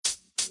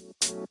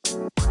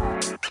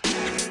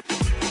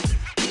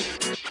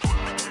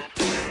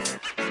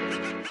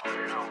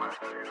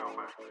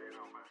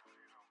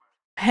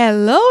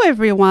Hello,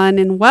 everyone,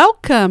 and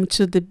welcome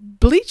to the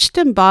Bleached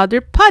and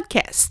Bothered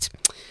podcast.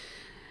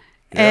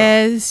 Yeah.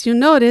 As you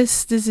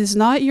notice, this is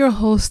not your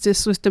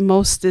hostess with the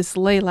mostest,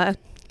 Layla.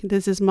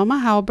 This is Mama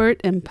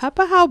Halbert and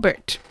Papa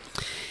Halbert.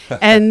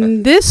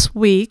 And this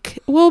week,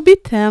 we'll be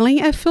telling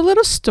a few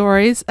little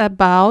stories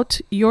about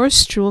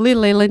yours truly,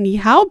 Layla Nee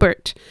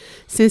Halbert,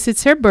 since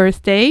it's her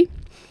birthday.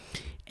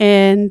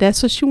 And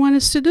that's what she wanted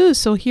us to do.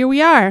 So here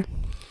we are.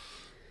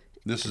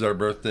 This is our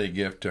birthday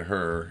gift to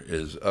her,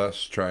 is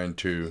us trying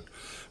to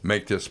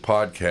make this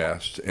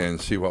podcast and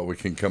see what we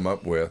can come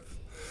up with.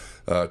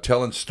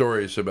 Telling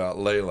stories about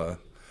Layla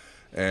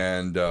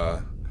and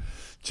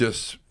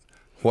just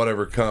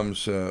whatever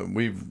comes.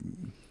 We've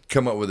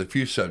come up with a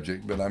few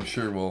subjects, but I'm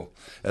sure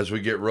as we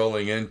get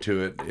rolling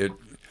into it, it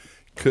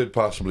could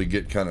possibly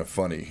get kind of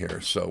funny here.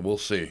 So we'll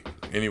see.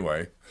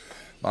 Anyway,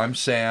 I'm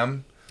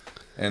Sam,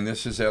 and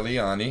this is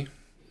Eliani.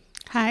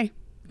 Hi.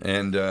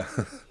 And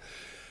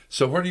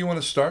so where do you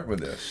want to start with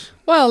this?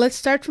 Well, let's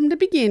start from the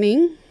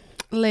beginning.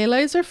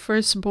 Layla is her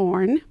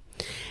firstborn,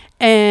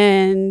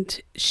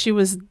 and she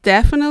was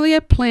definitely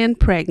a planned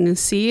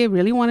pregnancy. I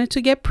really wanted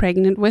to get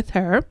pregnant with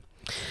her.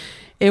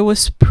 It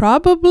was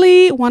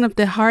probably one of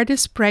the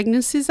hardest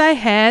pregnancies I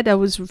had. I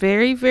was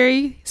very,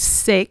 very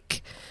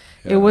sick.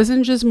 Yeah. It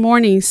wasn't just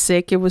morning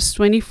sick. It was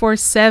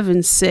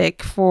 24/7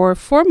 sick for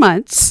 4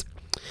 months.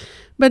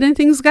 But then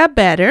things got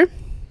better.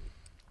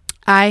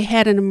 I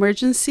had an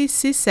emergency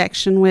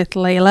C-section with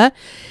Layla,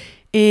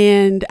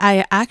 and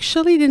I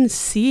actually didn't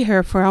see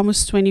her for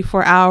almost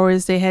 24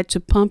 hours. They had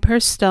to pump her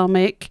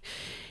stomach,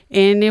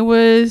 and it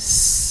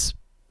was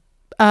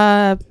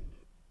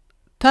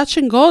touch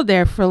and go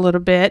there for a little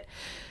bit.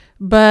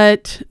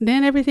 But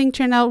then everything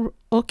turned out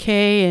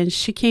okay, and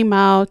she came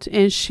out,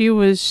 and she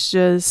was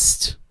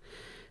just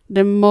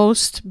the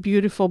most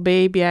beautiful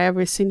baby I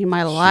ever seen in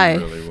my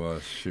life. She really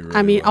was.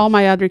 I mean, all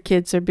my other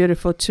kids are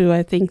beautiful too.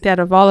 I think that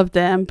of all of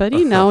them. But,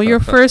 you know, your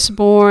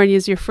firstborn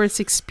is your first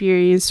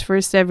experience,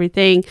 first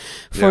everything.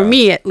 For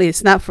me, at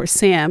least. Not for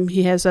Sam.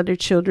 He has other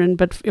children,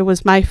 but it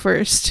was my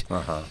first.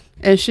 Uh-huh.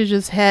 And she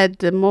just had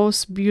the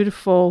most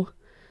beautiful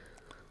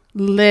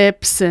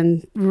lips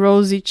and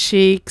rosy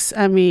cheeks.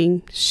 I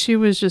mean, she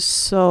was just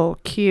so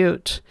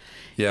cute.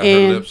 Yeah,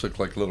 And- her lips looked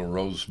like little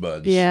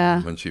rosebuds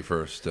when she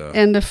first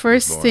And the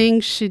first born. thing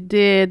she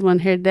did when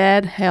her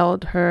dad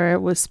held her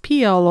was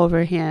pee all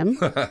over him.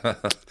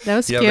 That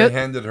was Yeah, cute. they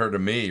handed her to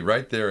me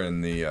right there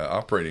in the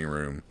operating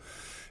room.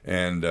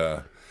 And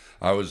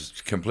I was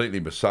completely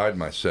beside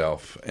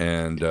myself.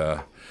 And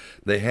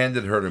they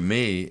handed her to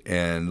me,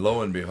 and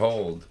lo and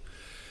behold,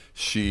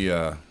 she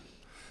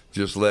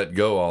just let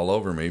go all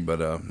over me.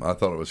 But I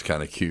thought it was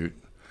kind of cute.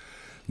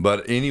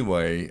 But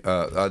anyway,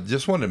 I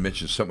just wanted to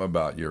mention something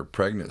about your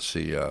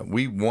pregnancy.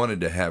 We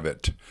wanted to have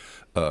it,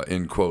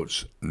 in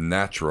quotes,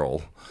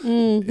 natural,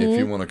 if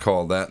you want to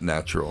call that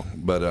natural.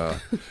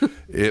 But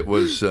it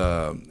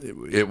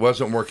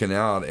wasn't working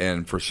out,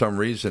 and for some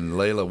reason,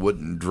 Layla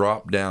wouldn't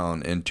drop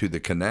down into the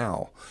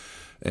canal.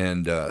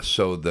 And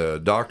so the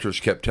doctors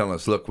kept telling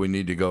us, look, we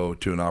need to go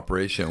to an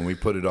operation. And we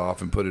put it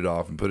off and put it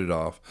off and put it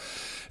off.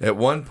 At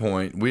one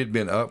point, we had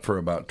been up for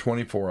about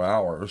 24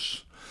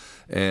 hours,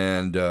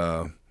 and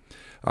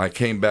I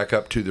came back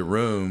up to the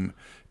room,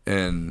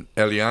 and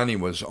Eliani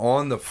was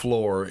on the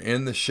floor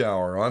in the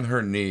shower, on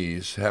her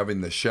knees,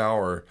 having the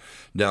shower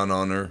down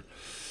on her,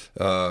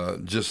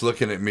 just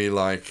looking at me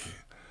like,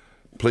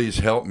 please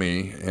help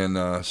me.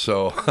 And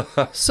so...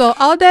 So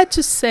all that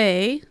to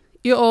say,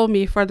 you owe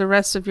me for the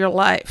rest of your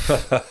life.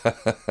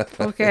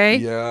 Okay?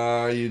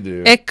 Yeah, you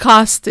do. It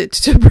costed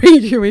to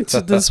bring you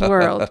into this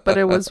world, but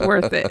it was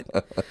worth it.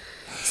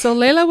 So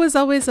Layla was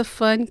always a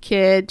fun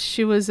kid.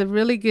 She was a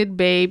really good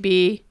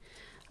baby.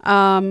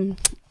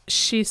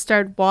 She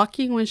started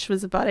walking when she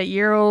was about a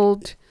year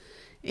old.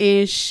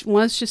 And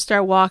once she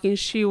started walking,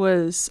 she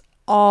was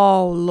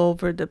all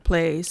over the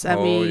place. I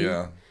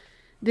mean,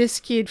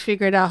 this kid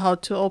figured out how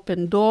to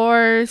open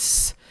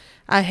doors.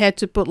 I had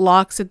to put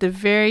locks at the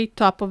very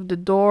top of the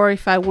door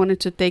if I wanted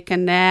to take a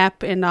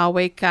nap, and I'll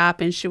wake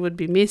up and she would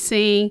be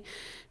missing.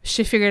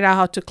 She figured out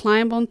how to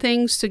climb on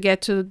things to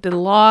get to the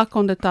lock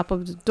on the top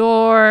of the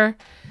door.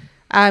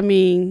 I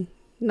mean,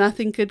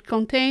 nothing could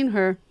contain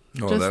her.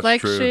 Oh, Just that's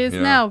like true. she is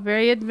Yeah. now,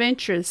 very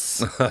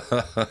adventurous.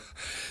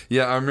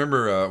 Yeah, I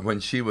remember when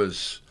she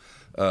was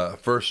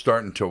first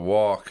starting to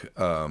walk.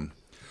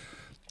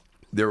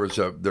 There was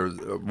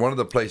one of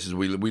the places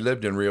we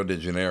lived in Rio de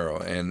Janeiro,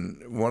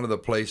 and one of the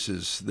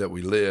places that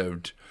we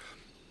lived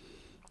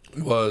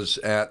was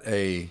at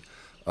a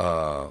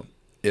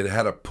it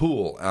had a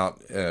pool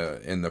out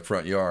in the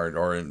front yard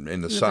or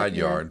in the side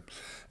yard,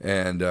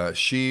 and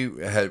she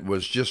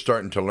was just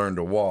starting to learn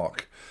to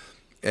walk,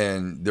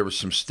 and there was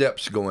some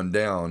steps going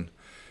down,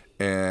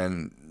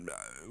 and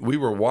we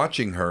were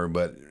watching her,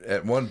 but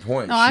at one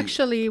point, No,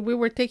 actually,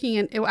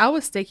 I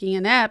was taking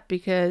a nap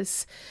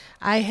because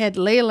I had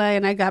Layla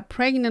and I got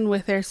pregnant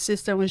with her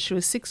sister when she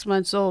was 6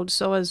 months old.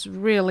 So I was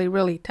really,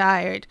 really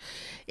tired.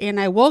 And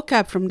I woke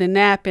up from the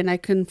nap and I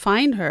couldn't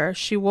find her.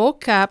 She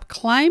woke up,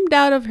 climbed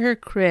out of her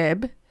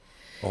crib.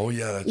 Oh,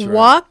 yeah, that's right.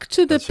 Walked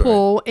to the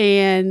pool,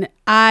 and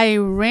I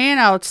ran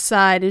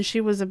outside, and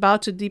she was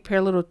about to dip her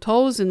little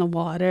toes in the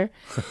water.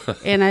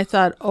 And I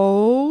thought,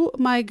 oh,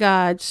 my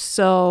God.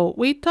 So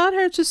we taught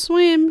her to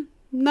swim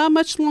not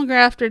much longer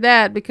after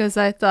that because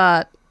I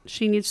thought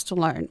she needs to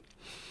learn.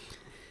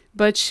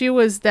 But she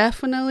was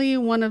definitely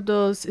one of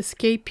those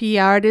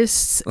escapee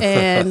artists.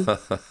 And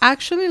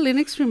actually,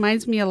 Lennox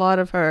reminds me a lot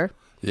of her.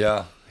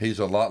 Yeah, he's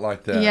a lot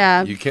like that.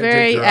 Yeah, you can't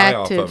very take your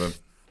active. eye off of him.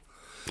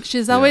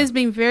 She's always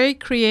been very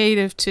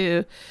creative,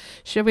 too.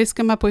 She always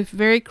come up with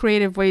very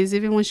creative ways,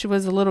 even when she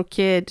was a little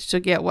kid, to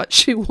get what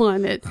she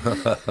wanted.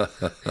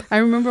 I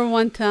remember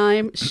one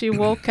time she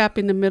woke up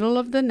in the middle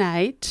of the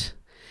night,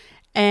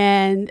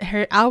 and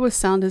I was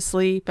sound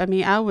asleep. I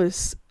mean, I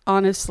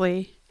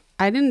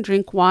didn't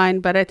drink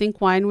wine, but I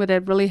think wine would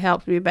have really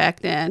helped me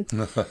back then.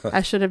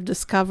 I should have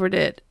discovered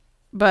it,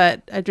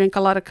 but I drank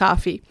a lot of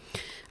coffee.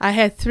 I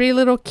had 3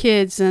 little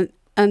kids, and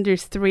under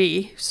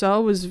 3, so I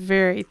was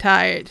very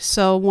tired.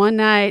 So one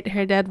night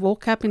her dad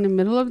woke up in the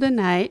middle of the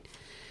night.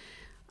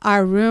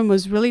 Our room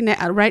was really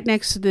right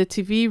next to the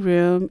TV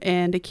room,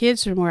 and the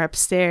kids' room were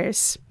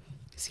upstairs.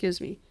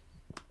 Excuse me.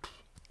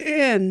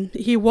 And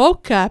he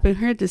woke up and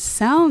heard the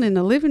sound in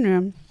the living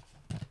room.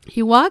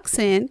 He walks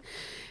in,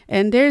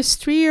 and there's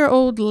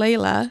 3-year-old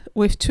Layla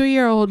with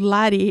 2-year-old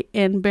Lottie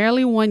and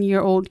barely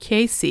 1-year-old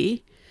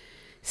Casey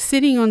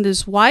sitting on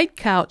this white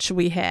couch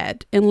we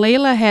had, and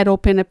Layla had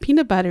opened a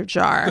peanut butter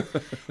jar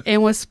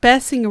and was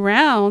passing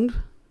around,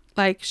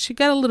 like she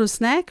got a little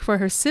snack for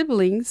her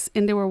siblings,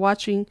 and they were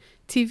watching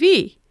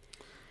TV.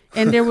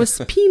 And there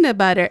was peanut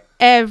butter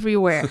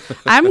everywhere.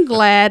 I'm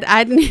glad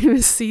I didn't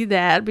even see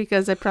that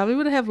because I probably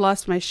would have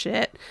lost my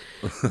shit.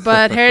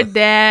 But her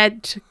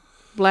dad,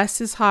 bless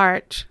his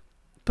heart,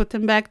 put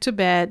them back to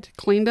bed,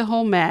 cleaned the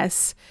whole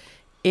mess.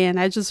 And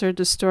I just heard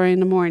the story in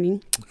the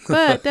morning.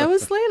 But that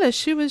was Layla.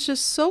 She was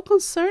just so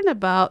concerned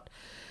about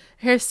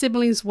her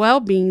siblings'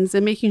 well-being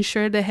and making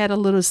sure they had a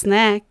little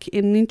snack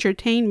and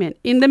entertainment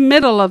in the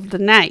middle of the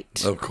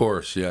night. Of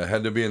course, yeah. It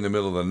had to be in the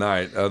middle of the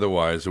night.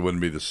 Otherwise, it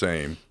wouldn't be the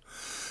same.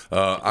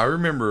 I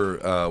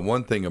remember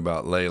one thing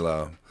about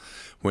Layla.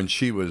 When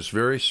she was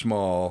very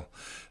small,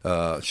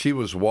 she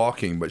was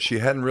walking, but she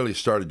hadn't really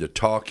started to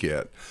talk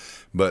yet.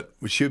 But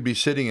she would be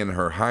sitting in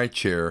her high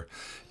chair,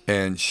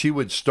 and she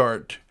would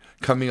start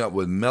coming up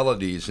with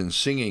melodies and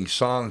singing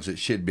songs that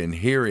she had been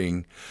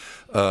hearing,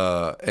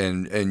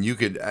 and you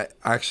could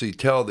actually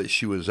tell that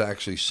she was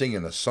actually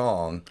singing a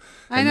song.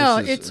 I know,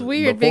 it's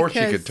weird before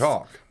because she could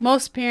talk.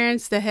 Most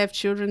parents that have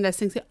children that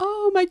sing say,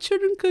 "Oh, my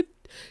children could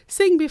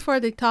sing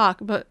before they talk,"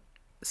 but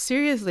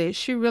seriously,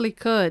 she really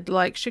could.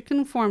 Like, she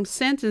couldn't form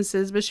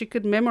sentences, but she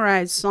could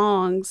memorize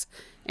songs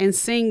and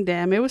sing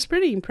them. It was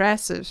pretty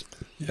impressive.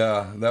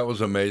 Yeah, that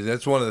was amazing.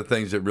 That's one of the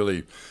things that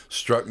really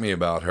struck me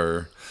about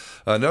her.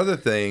 Another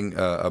thing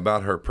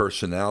about her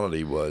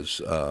personality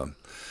was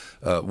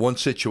one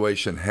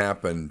situation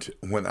happened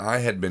when I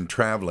had been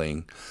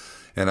traveling,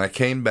 and I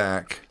came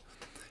back,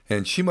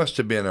 and she must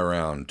have been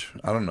around,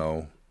 I don't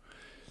know,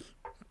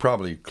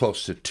 probably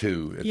close to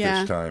 2 at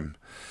this time.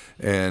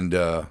 And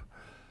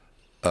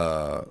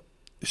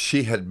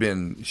she had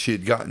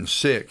gotten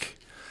sick,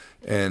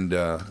 and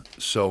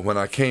so when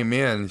I came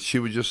in, she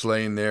was just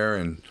laying there,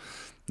 and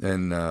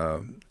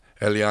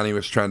Eliani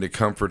was trying to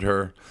comfort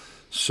her.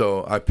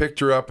 So I picked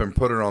her up and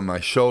put her on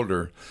my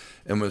shoulder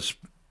and was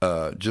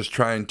just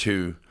trying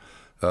to,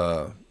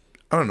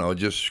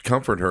 just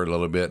comfort her a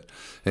little bit.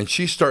 And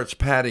she starts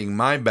patting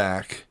my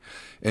back,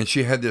 and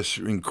she had this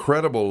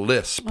incredible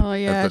lisp Oh,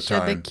 yeah, at the she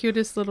time. had the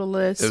cutest little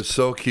lisp. It was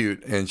so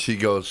cute. And she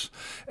goes,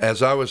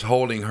 as I was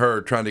holding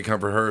her, trying to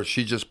comfort her,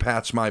 she just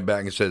pats my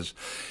back and says,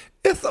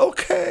 "It's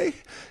okay.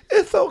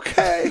 It's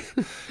okay."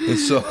 And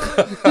so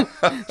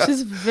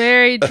she's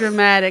very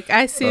dramatic.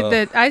 I see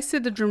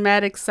the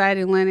dramatic side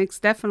in Lennox.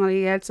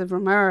 Definitely that's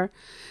from her.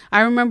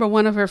 I remember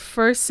one of her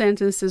first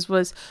sentences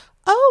was,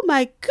 "Oh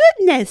my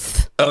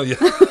goodness." Oh yeah.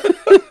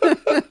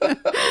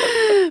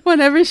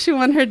 Whenever she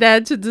wanted her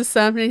dad to do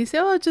something, he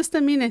said, "Oh, just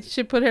a minute."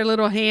 She put her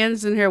little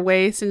hands in her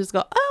waist and just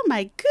go, "Oh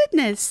my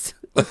goodness,"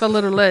 with a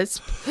little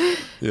lisp.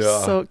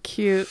 Yeah. So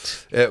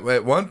cute.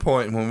 At one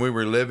point when we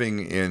were living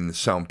in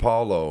Sao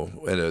Paulo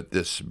at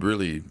this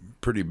really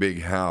pretty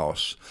big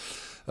house,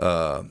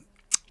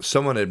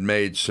 someone had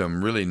made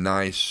some really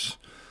nice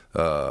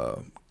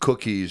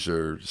cookies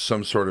or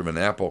some sort of an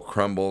apple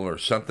crumble or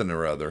something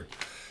or other.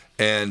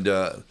 And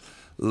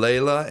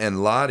Layla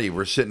and Lottie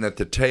were sitting at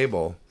the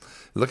table.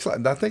 It looks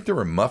like, I think there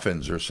were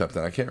muffins or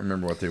something. I can't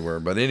remember what they were.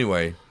 But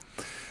anyway,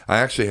 I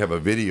actually have a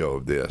video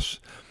of this.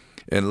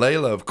 And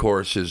Layla, of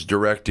course, is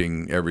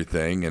directing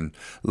everything. And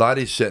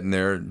Lottie's sitting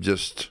there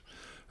just,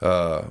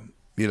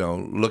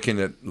 looking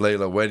at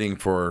Layla, waiting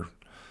for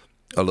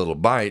a little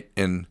bite.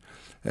 And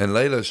and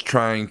Layla's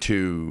trying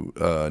to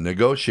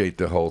negotiate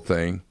the whole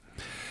thing,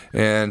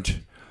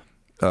 and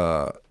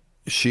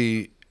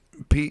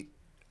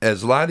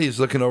as Lottie's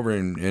looking over,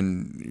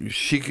 and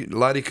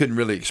Lottie couldn't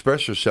really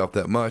express herself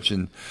that much,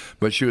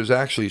 but she was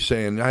actually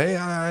saying, "Hey,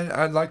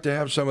 I'd like to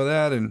have some of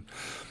that," and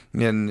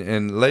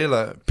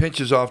Layla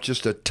pinches off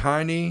just a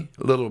tiny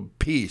little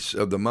piece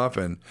of the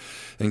muffin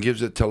and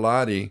gives it to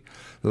Lottie.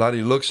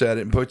 Lottie looks at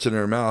it and puts it in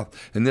her mouth.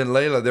 And then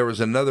Layla, there was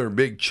another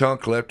big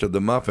chunk left of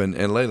the muffin,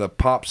 and Layla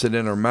pops it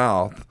in her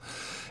mouth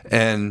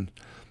and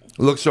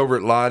looks over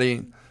at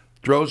Lottie,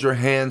 throws her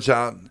hands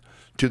out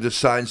to the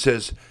side and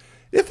says,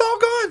 "It's all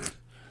gone."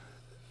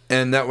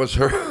 And that was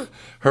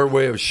her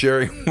way of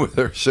sharing with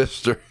her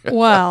sister.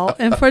 Well,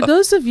 and for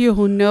those of you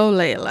who know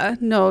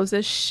Layla, knows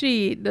that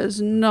she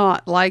does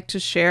not like to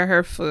share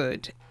her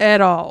food at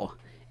all.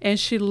 And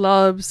she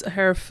loves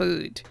her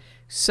food.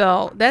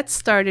 So that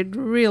started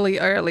really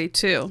early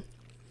too.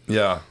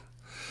 Yeah.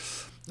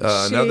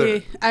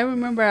 I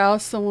remember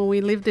also when we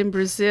lived in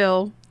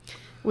Brazil,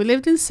 we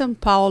lived in São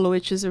Paulo,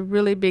 which is a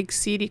really big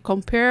city,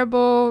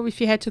 comparable,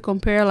 if you had to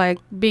compare, like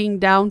being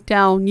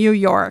downtown New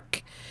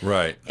York.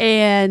 Right.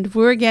 And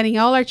we were getting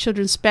all our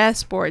children's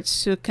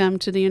passports to come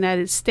to the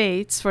United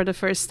States for the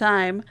first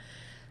time.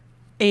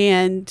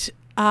 And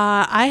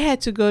I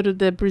had to go to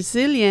the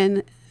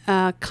Brazilian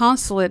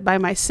consulate by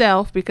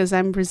myself because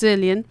I'm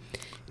Brazilian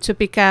to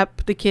pick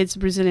up the kids'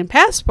 Brazilian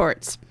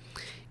passports.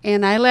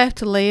 And I left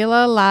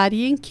Layla,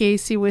 Lottie, and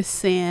Casey with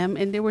Sam.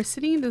 And they were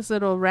sitting in this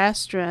little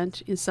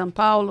restaurant in São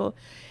Paulo.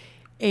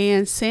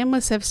 And Sam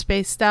must have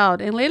spaced out.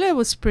 And Layla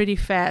was pretty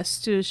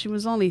fast, too. She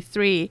was only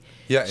 3.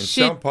 Yeah, and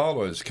São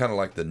Paulo is kind of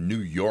like the New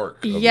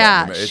York of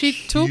yeah, she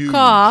took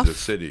off. The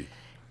city.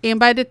 And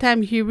by the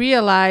time he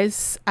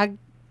realized, a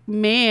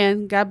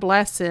man, God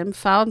bless him,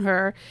 found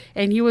her.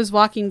 And he was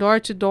walking door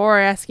to door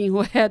asking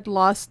who had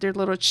lost their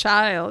little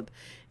child.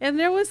 And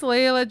there was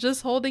Layla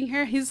just holding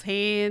his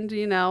hand,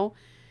 you know.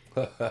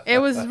 It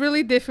was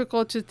really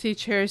difficult to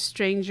teach her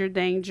stranger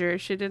danger.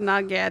 She did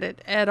not get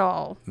it at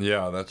all.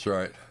 Yeah, that's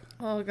right.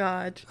 Oh,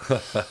 God.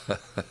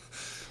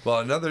 Well,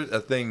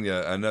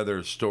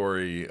 another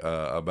story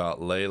about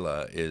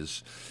Layla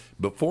is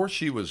before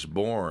she was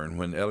born,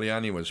 when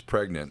Eliane was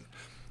pregnant,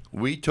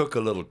 we took a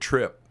little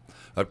trip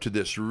up to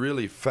this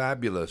really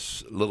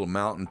fabulous little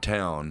mountain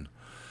town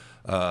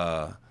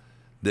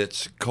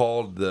that's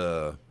called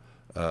the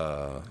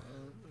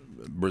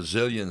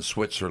Brazilian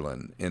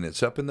Switzerland, and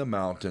it's up in the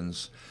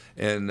mountains.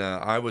 And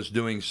I was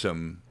doing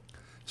some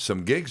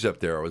gigs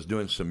up there. I was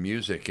doing some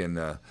music,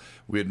 and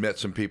we had met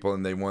some people,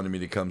 and they wanted me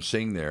to come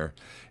sing there.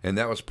 And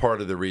that was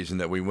part of the reason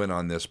that we went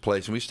on this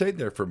place. And we stayed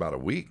there for about a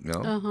week,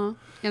 no? Uh-huh.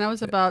 And I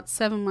was about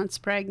 7 months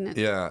pregnant.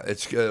 Yeah,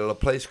 it's a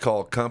place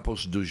called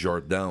Campos do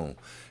Jordão,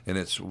 and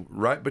it's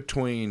right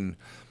between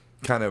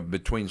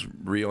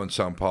Rio and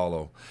São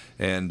Paulo.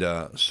 And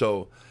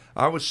so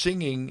I was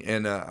singing,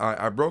 and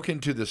I broke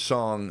into the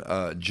song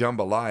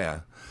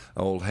Jambalaya,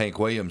 an old Hank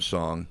Williams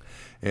song.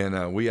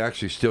 And we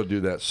actually still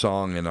do that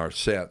song in our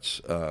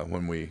sets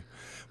when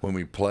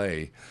we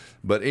play.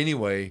 But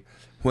anyway,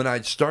 when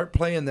I'd start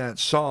playing that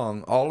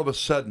song, all of a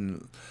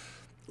sudden,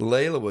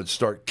 Layla would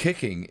start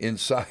kicking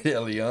inside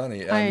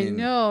Eliane. I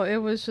know. It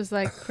was just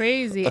like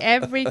crazy.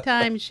 Every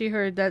time she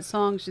heard that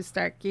song, she'd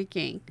start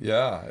kicking.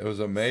 Yeah, it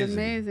was amazing. It's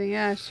amazing,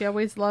 yeah. She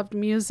always loved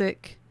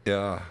music.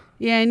 Yeah.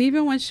 Yeah, and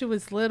even when she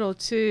was little,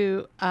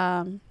 too,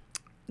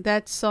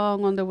 that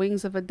song On the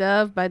Wings of a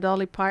Dove by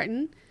Dolly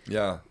Parton.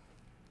 Yeah.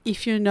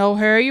 If you know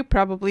her, you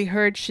probably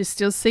heard she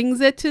still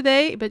sings it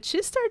today. But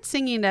she started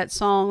singing that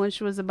song when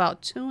she was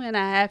about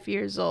 2.5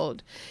 years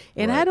old.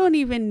 And Right. I don't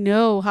even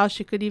know how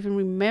she could even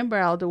remember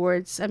all the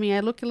words. I mean, I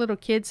look at little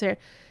kids here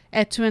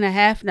at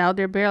 2.5 now.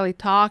 They're barely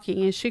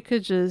talking. And she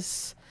could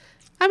just...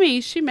 I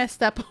mean, she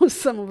messed up on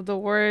some of the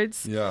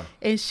words. Yeah.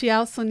 And she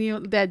also knew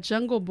that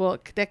Jungle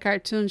Book, that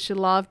cartoon. She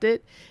loved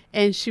it.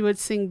 And she would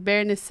sing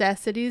Bare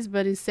Necessities,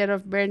 but instead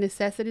of Bare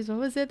Necessities, what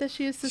was it that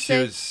she used to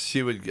say?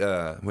 She would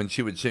when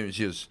she would sing,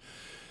 she was,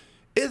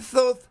 "It's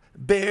those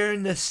bare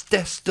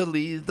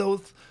necessities,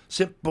 those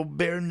simple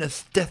bare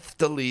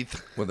necessities,"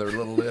 with her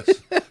little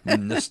list.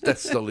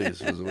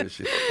 Necessities was what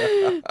she.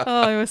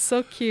 Oh, it was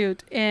so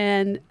cute.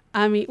 And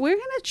I mean, we're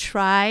going to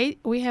try.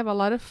 We have a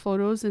lot of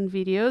photos and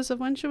videos of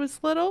when she was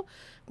little.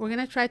 We're going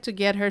to try to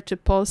get her to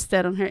post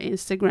that on her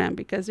Instagram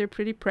because they're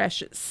pretty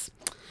precious.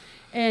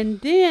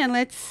 And then,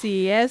 let's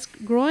see, as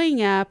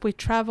growing up, we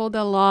traveled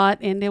a lot.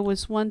 And there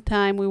was one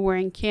time we were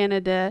in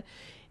Canada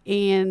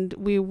and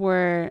we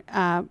were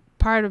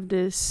part of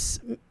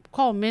this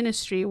called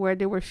ministry where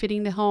they were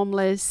feeding the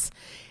homeless.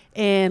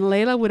 And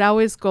Layla would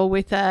always go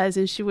with us,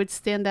 and she would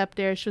stand up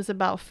there. She was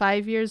about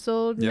 5 years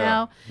old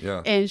now.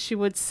 Yeah. And she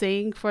would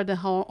sing for the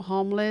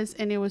homeless,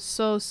 and it was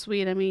so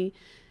sweet. I mean,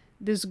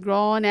 this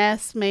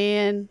grown-ass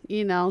man,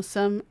 you know,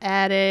 some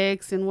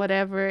addicts and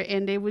whatever,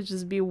 and they would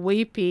just be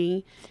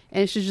weeping,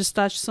 and she just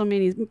touched so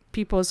many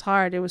people's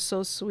heart. It was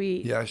so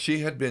sweet. Yeah, she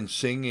had been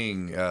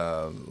singing,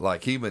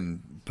 like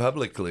even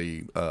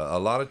publicly, a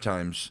lot of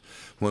times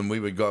when we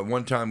would go.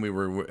 One time we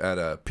were at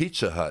a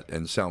Pizza Hut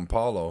in Sao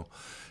Paulo,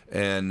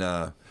 and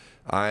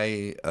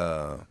I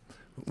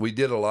we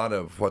did a lot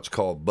of what's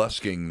called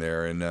busking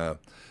there, and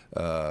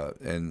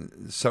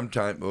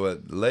sometime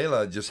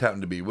Layla just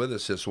happened to be with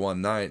us this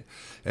one night,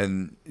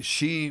 and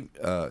she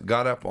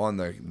got up on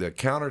the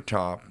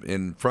countertop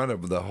in front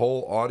of the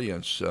whole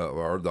audience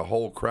or the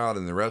whole crowd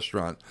in the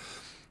restaurant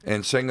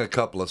and sang a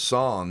couple of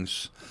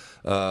songs.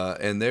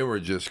 And they were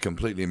just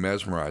completely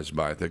mesmerized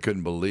by it. They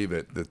couldn't believe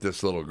it that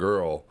this little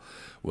girl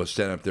was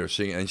standing up there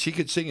singing, and she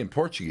could sing in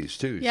Portuguese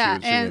too. Yeah, she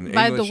was singing and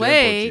by English the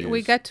way, and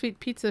we got to eat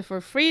pizza for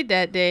free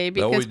that day we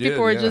because did,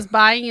 people were yeah. just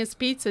buying his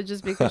pizza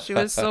just because she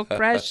was so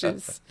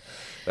precious.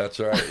 That's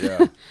right.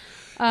 Yeah.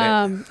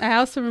 I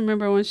also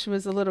remember when she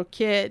was a little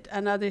kid.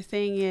 Another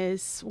thing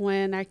is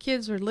when our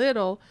kids were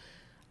little,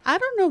 I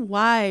don't know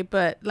why,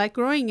 but like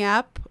growing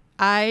up,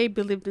 I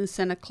believed in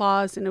Santa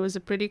Claus, and it was a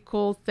pretty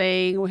cool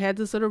thing. We had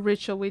this little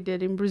ritual we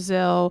did in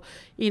Brazil,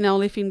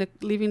 leaving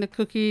the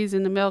cookies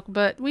and the milk,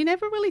 but we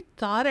never really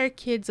taught our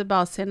kids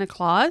about Santa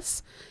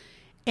Claus.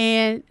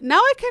 And now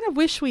I kind of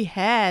wish we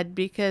had,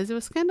 because it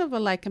was kind of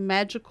like a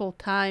magical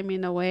time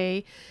in a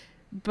way.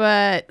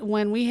 But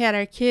when we had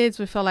our kids,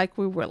 we felt like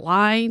we were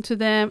lying to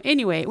them.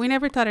 Anyway, we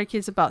never taught our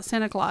kids about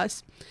Santa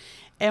Claus.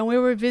 And we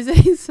were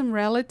visiting some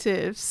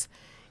relatives,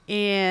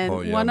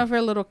 and one of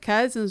her little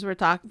cousins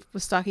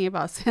was talking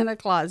about Santa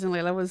Claus, and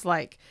Layla was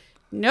like,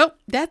 "Nope,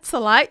 that's a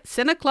lie.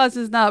 Santa Claus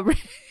is not real."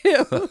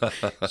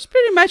 She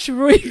pretty much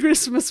ruined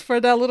Christmas for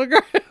that little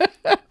girl.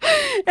 And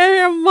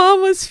her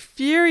mom was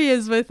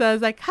furious with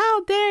us, like,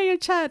 "How dare your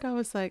child?" I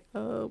was like,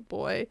 "Oh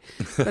boy."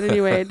 But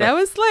anyway, that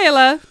was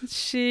Layla.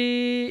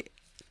 She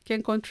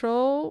can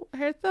control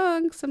her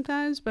tongue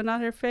sometimes, but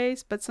not her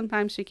face. But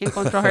sometimes she can't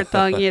control her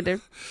tongue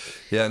either.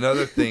 Yeah,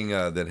 another thing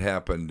that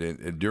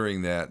happened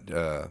during that,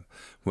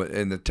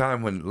 in the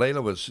time when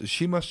Layla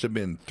she must have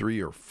been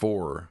 3 or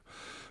 4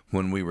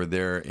 when we were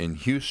there in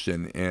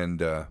Houston,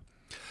 and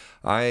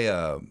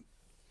I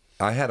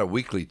had a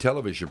weekly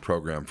television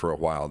program for a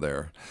while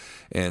there,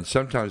 and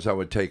sometimes I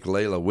would take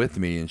Layla with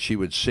me, and she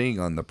would sing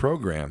on the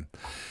program.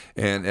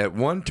 And at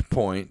one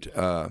point,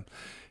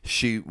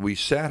 we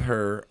sat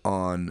her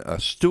on a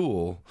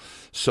stool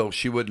so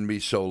she wouldn't be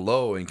so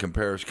low in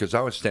comparison, because I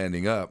was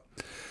standing up.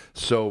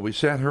 So we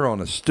sat her on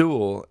a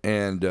stool,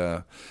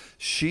 and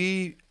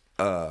she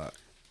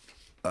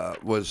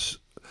was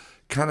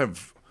kind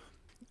of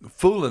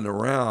fooling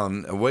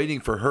around,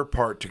 waiting for her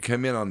part to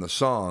come in on the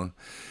song.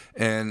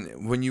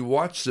 And when you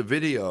watch the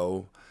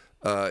video,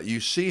 you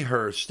see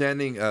her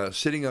sitting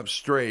up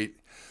straight,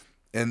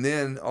 and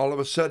then all of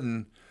a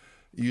sudden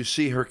you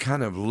see her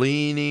kind of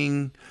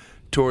leaning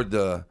toward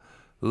the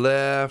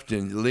left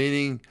and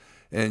leaning,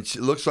 and she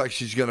looks like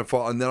she's going to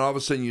fall. And then all of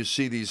a sudden you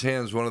see these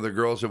hands. One of the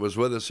girls that was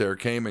with us there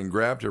came and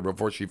grabbed her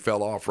before she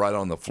fell off right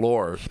on the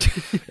floor.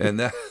 And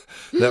that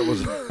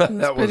was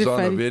that was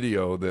on the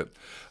video. That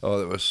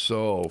was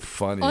so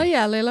funny. Oh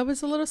yeah, Layla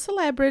was a little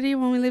celebrity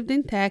when we lived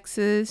in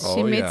Texas.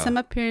 She made some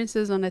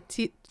appearances on a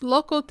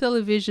local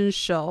television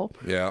show.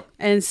 Yeah.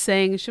 And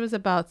sang. She was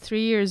about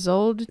 3 years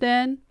old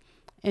then,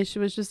 and she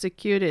was just the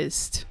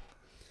cutest.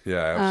 Yeah,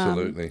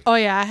 absolutely. Oh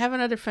yeah, I have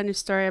another funny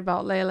story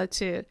about Layla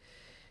too.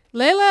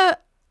 Layla,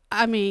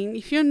 I mean,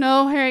 if you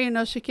know her, you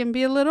know she can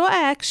be a little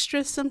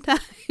extra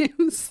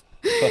sometimes.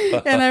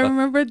 And I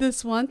remember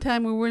this one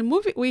time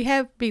we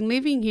have been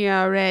living here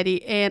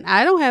already, and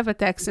I don't have a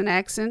Texan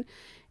accent.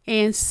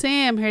 And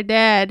Sam, her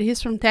dad,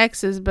 he's from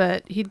Texas,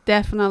 but he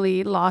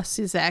definitely lost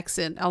his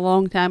accent a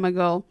long time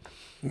ago.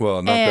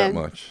 Well, not that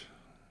much.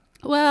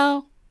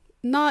 Well,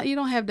 you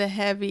don't have the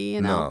heavy,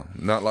 No,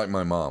 not like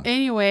my mom.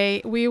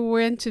 Anyway, we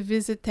went to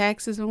visit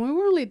Texas, and we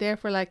were only there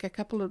for like a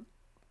couple of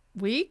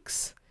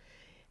weeks.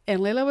 And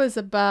Layla was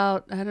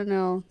about, I don't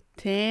know,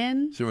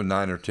 10. She was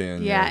 9 or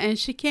 10. Yeah, and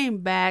she came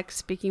back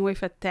speaking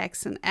with a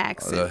Texan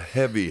accent. A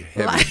heavy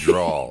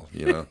drawl,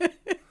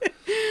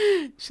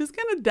 She's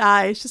going to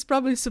die. She's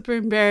probably super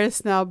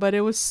embarrassed now, but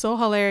it was so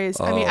hilarious.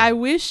 I mean, I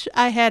wish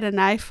I had an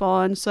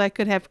iPhone so I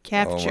could have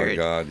captured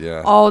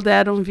all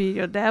that on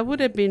video. That would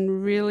have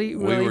been really,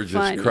 really funny. We were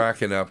just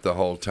cracking up the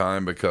whole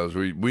time because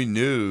we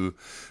knew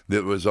that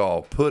it was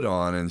all put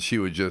on, and she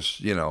would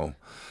just,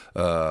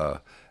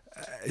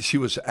 she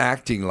was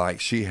acting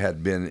like she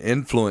had been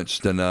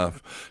influenced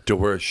enough to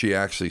where she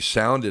actually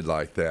sounded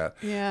like that.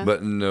 Yeah.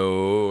 But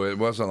no, it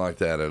wasn't like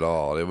that at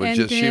all. It was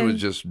she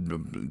was just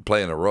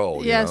playing a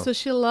role. Yeah, so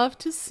she loved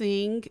to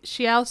sing.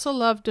 She also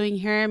loved doing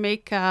hair and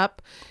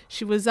makeup.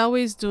 She was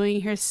always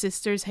doing her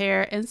sister's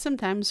hair and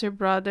sometimes her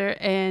brother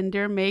and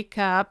their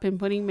makeup and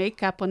putting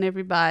makeup on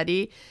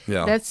everybody.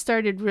 Yeah. That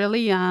started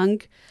really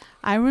young.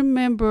 I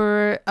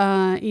remember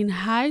in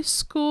high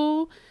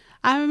school,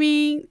 I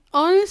mean,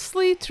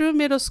 honestly, through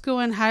middle school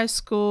and high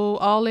school,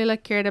 all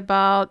Layla cared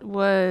about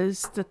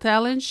was the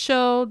talent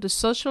show, the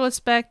social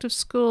aspect of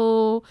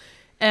school,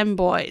 and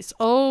boys.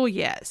 Oh,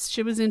 yes,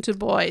 she was into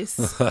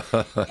boys.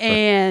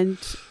 And,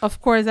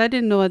 of course, I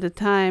didn't know at the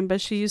time,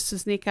 but she used to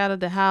sneak out of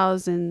the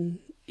house in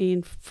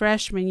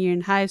freshman year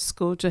in high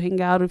school to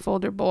hang out with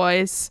older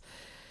boys.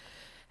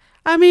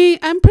 I mean,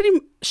 I'm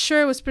pretty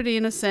sure it was pretty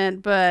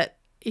innocent, but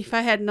if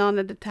I had known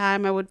at the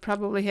time, I would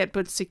probably had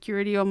put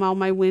security on all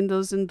my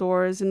windows and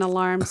doors and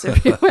alarms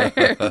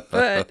everywhere.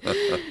 But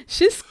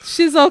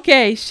she's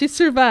okay. She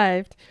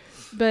survived.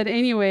 But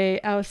anyway,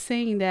 I was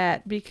saying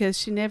that because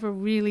she never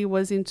really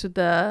was into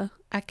the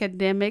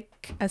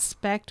academic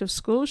aspect of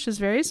school. She's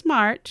very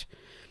smart,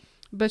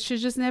 but she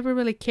just never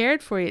really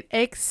cared for it,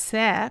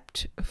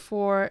 except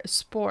for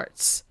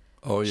sports.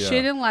 Oh, yeah. She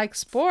didn't like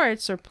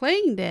sports or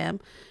playing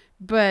them.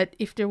 But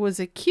if there was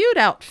a cute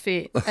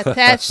outfit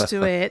attached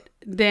to it,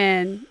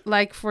 then,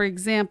 like, for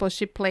example,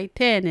 she played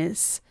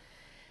tennis.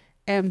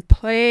 And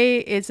play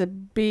is a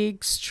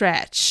big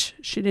stretch.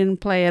 She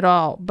didn't play at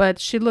all. But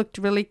she looked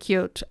really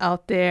cute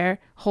out there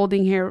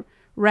holding her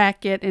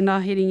racket and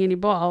not hitting any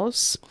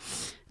balls.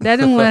 That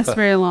didn't last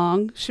very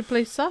long. She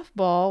played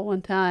softball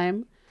one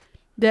time.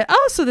 That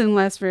also didn't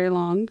last very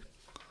long.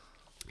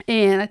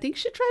 And I think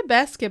she tried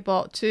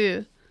basketball,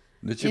 too.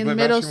 Did she in play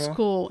middle basketball?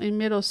 school in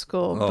middle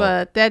school Oh.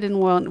 But that didn't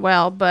went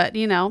well. But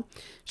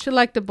she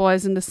liked the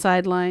boys in the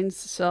sidelines,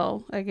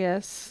 so I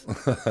guess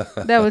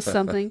that was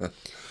something.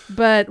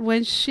 But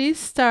when she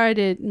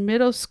started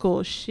middle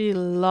school, she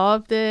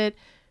loved it.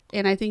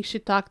 And I think she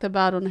talked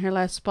about on her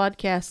last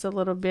podcast a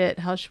little bit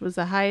how she was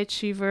a high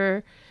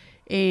achiever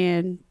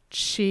and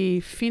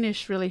she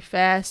finished really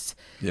fast.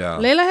 Yeah.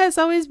 Layla has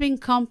always been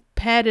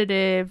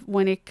competitive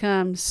when it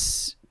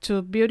comes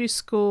to beauty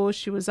school.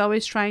 She was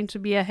always trying to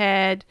be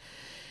ahead.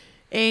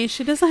 And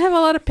she doesn't have a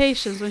lot of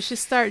patience. When she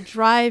started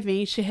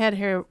driving, she had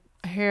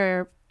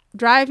her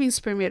driving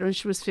permit when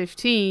she was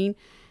 15.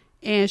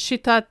 And she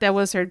thought that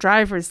was her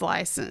driver's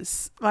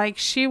license. Like,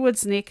 she would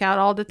sneak out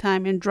all the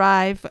time and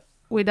drive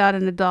without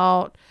an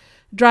adult,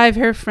 drive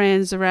her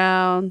friends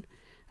around.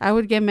 I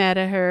would get mad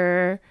at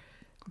her.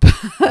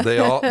 They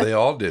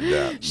all did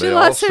that. She They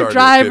all lost her started at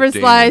driver's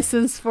 15.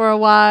 license for a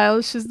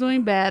while. She's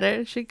doing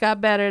better. She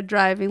got better at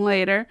driving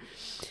later.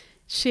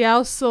 She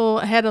also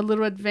had a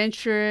little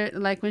adventure,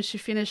 like when she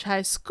finished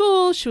high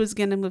school, she was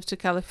going to move to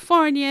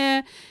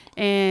California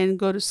and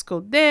go to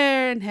school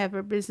there and have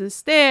her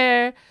business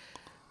there.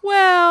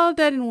 Well,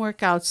 that didn't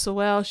work out so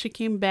well. She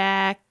came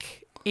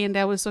back, and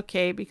that was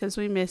okay because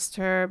we missed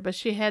her. But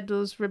she had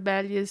those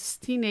rebellious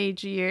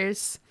teenage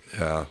years.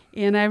 Yeah.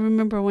 And I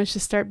remember when she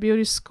started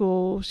beauty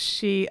school,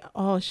 she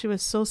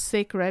was so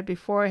sick right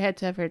before. Had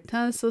to have her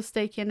tonsils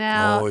taken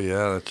out. Oh,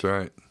 yeah, that's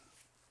right.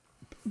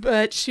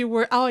 But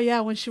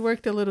when she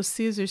worked at Little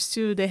Caesars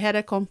too, they had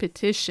a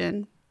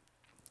competition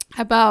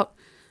about,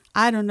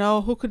 I don't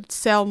know, who could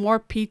sell more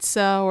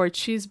pizza or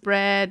cheese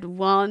bread,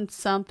 won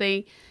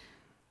something.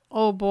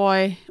 Oh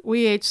boy,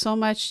 we ate so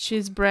much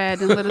cheese bread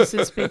and Little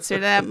Caesars pizza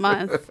that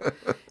month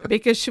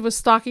because she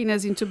was talking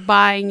us into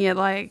buying it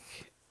like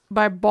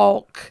by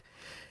bulk.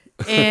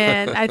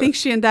 And I think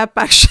she ended up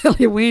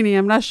actually winning.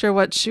 I'm not sure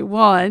what she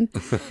won.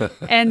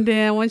 And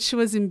then when she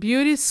was in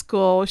beauty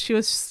school, she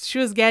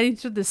was getting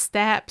through the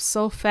steps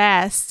so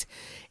fast.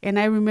 And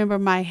I remember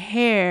my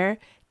hair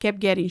kept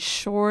getting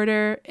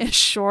shorter and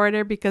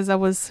shorter because I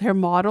was her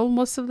model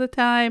most of the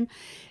time.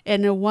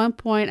 And at one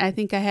point, I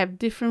think I have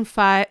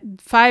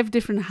five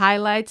different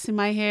highlights in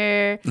my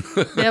hair.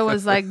 There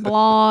was like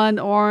blonde,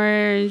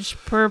 orange,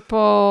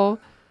 purple.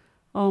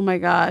 Oh my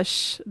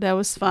gosh, that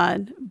was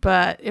fun,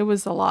 but it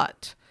was a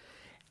lot.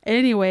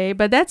 Anyway,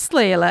 but that's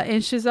Layla,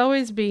 and she's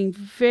always been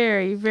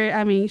very,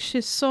 very,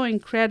 she's so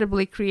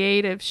incredibly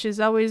creative. She's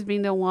always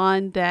been the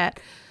one that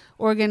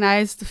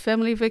organized the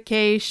family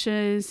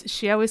vacations.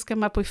 She always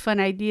come up with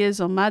fun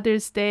ideas on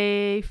Mother's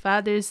Day,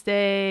 Father's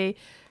Day,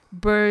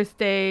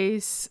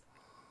 birthdays.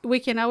 We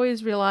can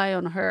always rely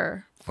on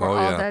her for all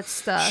that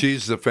stuff.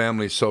 She's the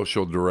family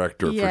social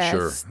director for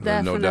sure.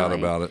 There's no doubt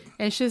about it.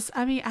 And she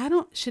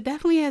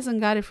definitely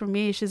hasn't got it from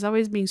me. She's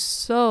always been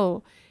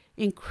so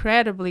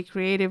incredibly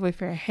creative with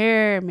her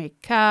hair,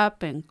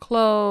 makeup, and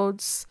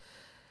clothes.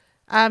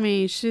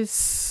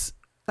 She's,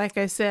 like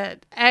I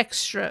said,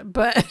 extra,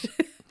 but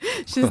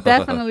she's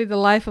definitely the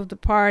life of the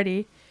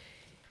party.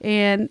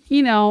 And,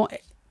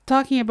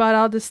 talking about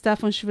all this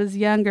stuff when she was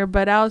younger,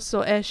 but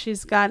also as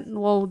she's gotten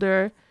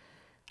older,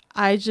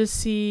 I just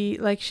see,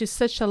 like, she's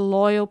such a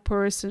loyal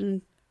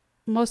person.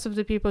 Most of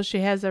the people she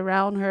has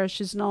around her,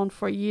 she's known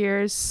for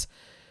years.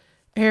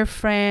 Her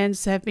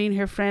friends have been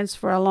her friends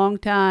for a long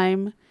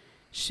time.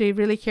 She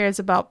really cares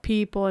about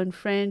people and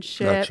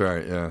friendship. That's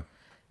right, yeah.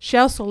 She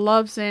also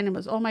loves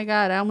animals. Oh my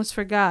God, I almost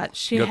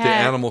forgot. You got the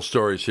animal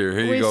stories here.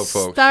 Here you go,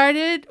 folks. We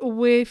started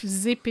with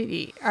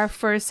Zippity, our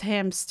first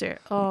hamster.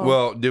 Oh.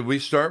 Well, did we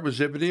start with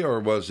Zippity, or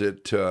was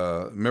it?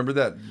 Remember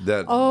that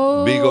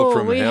beagle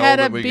from hell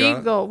that we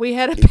got? We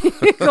had a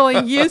beagle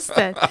in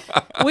Houston.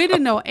 We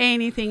didn't know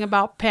anything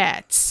about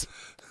pets,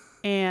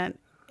 and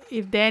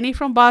if Danny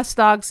from Boss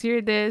Dogs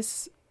hear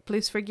this,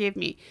 please forgive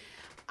me.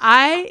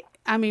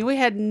 We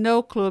had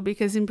no clue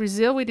because in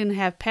Brazil we didn't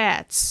have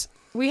pets.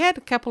 We had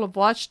a couple of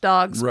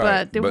watchdogs,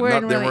 but they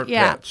weren't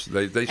pets.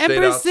 They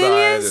stayed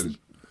outside.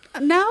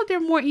 Now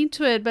they're more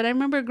into it, but I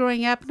remember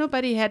growing up,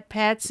 nobody had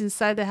pets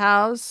inside the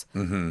house.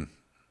 Mm-hmm.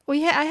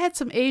 I had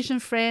some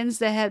Asian friends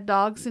that had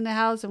dogs in the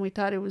house, and we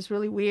thought it was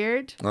really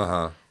weird.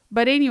 Uh-huh.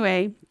 But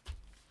anyway,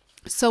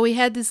 So we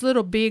had this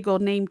little beagle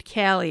named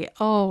Callie.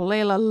 Oh,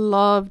 Layla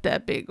loved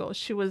that beagle.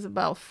 She was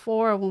about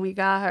 4 when we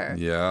got her.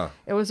 Yeah.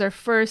 It was our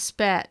first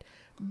pet.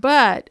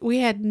 But we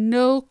had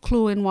no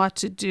clue in what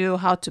to do,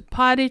 how to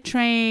potty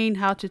train,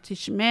 how to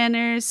teach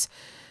manners.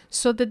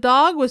 So the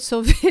dog was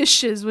so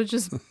vicious, would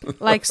just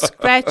like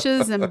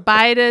scratches and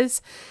bite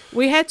us.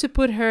 We had to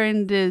put her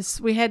in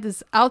we had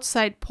this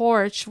outside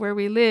porch where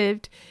we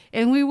lived,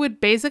 and we would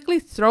basically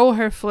throw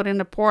her foot in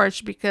the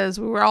porch because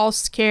we were all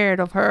scared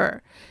of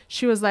her.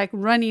 She was like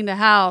running the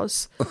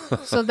house.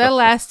 So that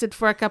lasted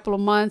for a couple of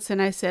months,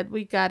 and I said,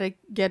 we got to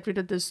get rid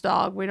of this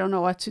dog. We don't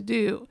know what to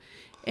do.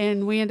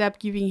 And we ended up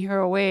giving her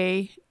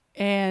away.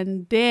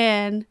 And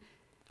then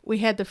we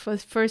had the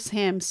first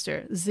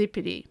hamster,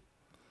 Zippity.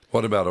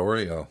 What about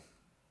Oreo?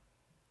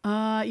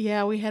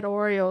 Yeah, we had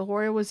Oreo.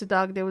 Oreo was a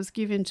dog that was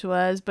given to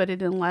us, but it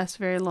didn't last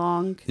very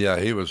long. Yeah,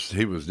 he was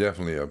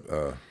definitely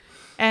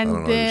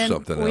And then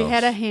we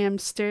had a else.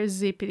 hamster,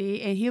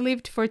 Zippity, and he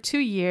lived for 2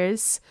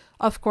 years.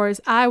 Of course,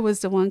 I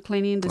was the one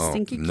cleaning the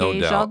stinky no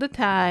cage doubt. all the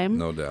time.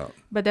 No doubt.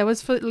 But that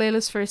was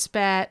Layla's first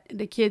pet,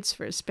 the kid's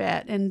first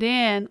pet. And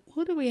then,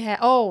 who do we have?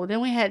 Oh, then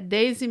we had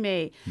Daisy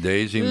Mae.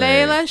 Daisy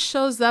Mae. Layla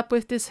shows up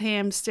with this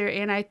hamster,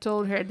 and I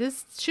told her,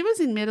 she was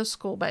in middle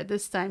school by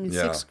this time, in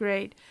 6th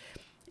grade.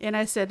 And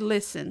I said,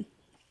 listen,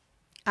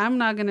 I'm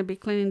not going to be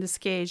cleaning this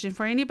cage. And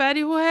for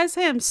anybody who has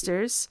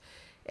hamsters,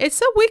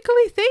 it's a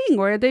weekly thing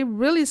where they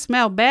really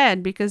smell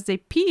bad because they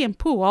pee and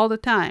poo all the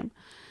time.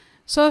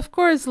 So, of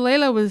course,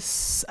 Layla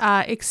was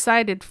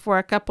excited for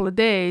a couple of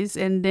days,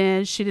 and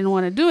then she didn't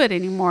want to do it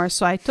anymore.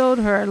 So I told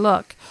her,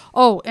 look,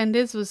 and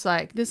this was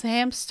like, this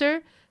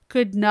hamster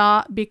could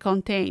not be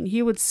contained.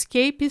 He would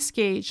escape his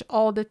cage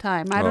all the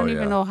time. I don't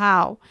even know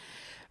how.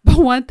 But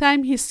one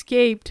time he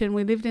escaped, and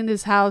we lived in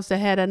this house that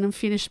had an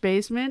unfinished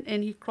basement,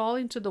 and he crawled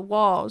into the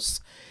walls,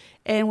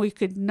 and we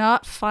could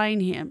not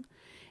find him.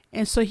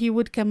 And so he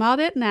would come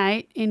out at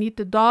night and eat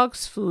the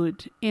dog's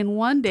food. And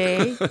one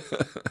day,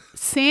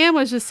 Sam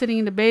was just sitting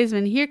in the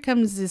basement. Here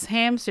comes this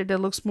hamster that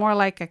looks more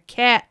like a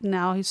cat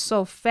now. He's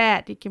so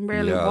fat, he can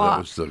barely walk. Yeah, that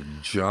was the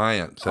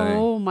giant thing.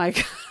 Oh, my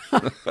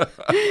God.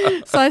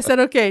 So I said,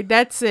 okay,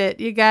 that's it.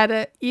 You got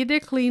to either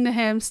clean the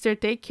hamster,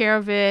 take care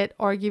of it,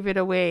 or give it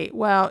away.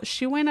 Well,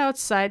 she went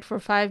outside for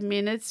 5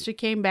 minutes. She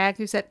came back.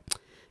 She said,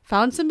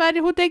 found somebody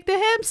who'll take the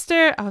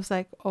hamster. I was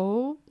like,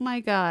 oh my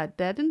God,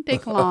 that didn't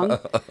take long.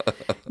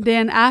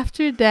 Then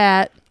after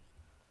that,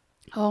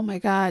 oh my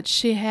God,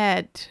 she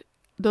had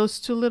those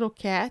 2 little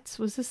cats.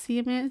 Was it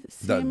Siamese?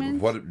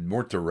 What,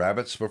 weren't the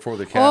rabbits before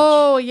the cats?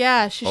 Oh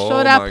yeah, she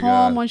showed up home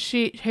God. when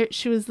she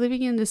was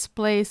living in this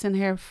place, and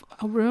her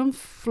room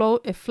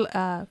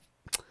flooded,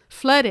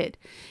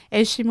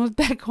 and she moved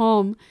back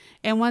home.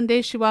 And one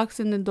day she walks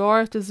in the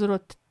door with this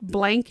little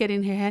blanket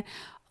in her hand.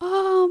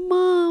 Oh,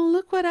 Mom,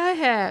 look what I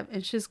have.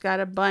 And she's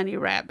got a bunny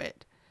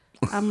rabbit.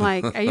 I'm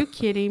like, are you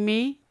kidding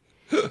me?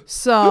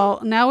 So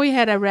now we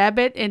had a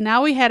rabbit, and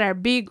now we had our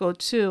beagle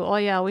too. Oh,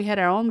 yeah, we had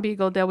our own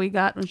beagle that we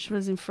got when she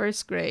was in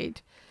 1st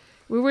grade.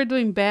 We were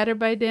doing better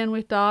by then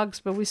with dogs,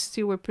 but we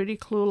still were pretty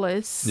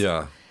clueless.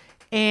 Yeah.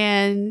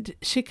 And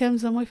she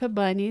comes home with a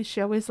bunny.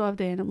 She always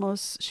loved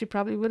animals. She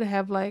probably would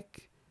have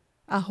like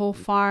a whole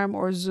farm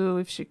or zoo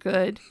if she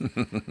could.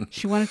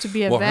 She wanted to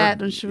be a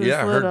vet when she was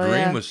little. Her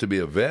dream was to be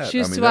a vet. She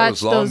used to that watch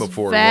was long those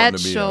before vet wanting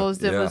to be shows.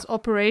 There was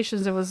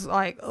operations that was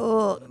like,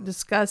 oh,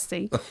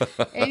 disgusting.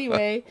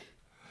 Anyway,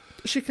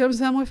 she comes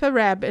home with a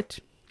rabbit.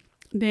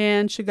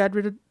 Then she got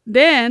rid of.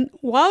 Then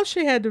while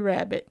she had the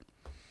rabbit,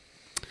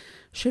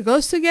 she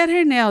goes to get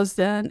her nails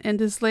done, and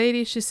this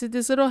lady, she sees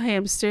this little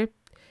hamster.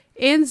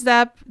 Ends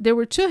up, there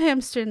were 2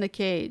 hamsters in the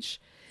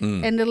cage.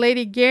 And the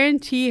lady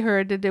guaranteed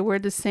her that they were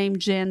the same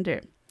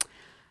gender.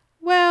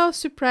 Well,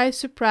 surprise,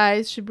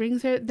 surprise. She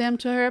brings them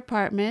to her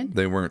apartment.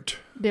 They weren't.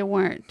 They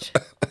weren't.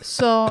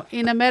 So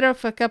in a matter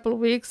of a couple of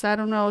weeks, I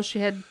don't know, she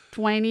had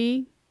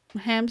 20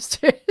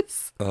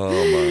 hamsters. Oh,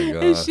 my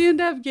God. And she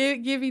ended up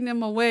giving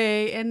them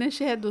away. And then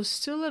she had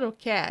those 2 little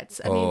cats.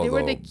 I mean, they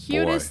were the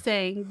cutest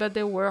thing, but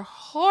they were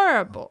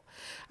horrible.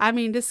 I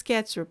mean, these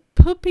cats were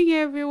pooping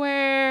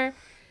everywhere.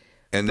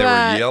 And they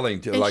were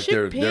yelling like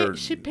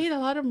she paid a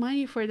lot of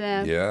money for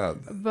them. Yeah.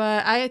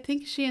 But I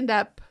think she ended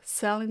up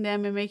selling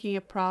them and making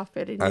a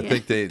profit. I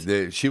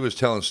think she was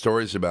telling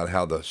stories about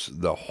how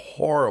the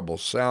horrible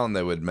sound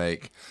they would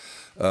make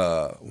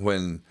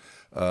when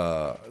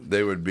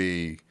they would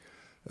be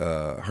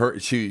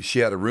she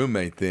had a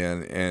roommate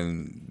then,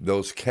 and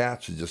those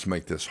cats would just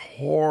make this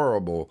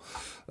horrible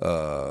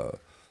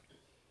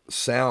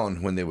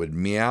sound when they would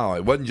meow.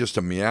 It wasn't just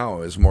a meow;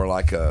 it was more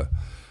like a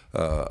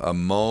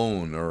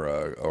moan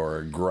or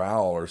a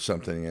growl or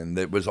something, and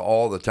it was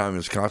all the time. It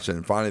was constant,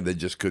 and finally they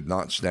just could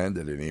not stand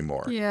it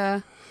anymore.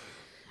 Yeah.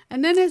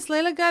 And then as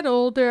Layla got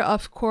older,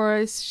 of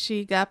course,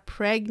 she got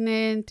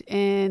pregnant,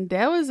 and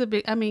that was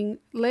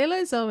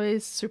Layla is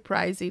always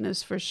surprising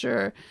us for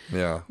sure.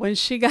 Yeah. When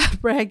she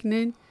got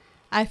pregnant,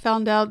 I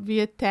found out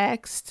via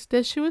text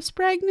that she was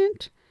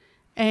pregnant,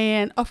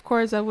 and of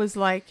course I was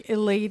like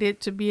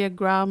elated to be a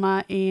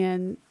grandma,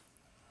 and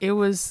it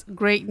was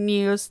great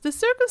news. The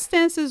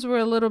circumstances were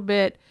a little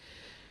bit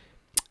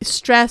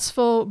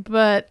stressful,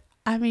 but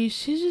I mean,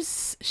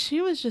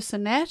 she was just a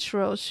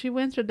natural. She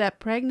went through that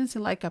pregnancy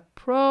like a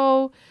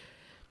pro.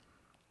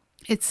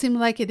 It seemed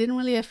like it didn't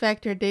really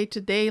affect her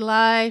day-to-day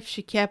life.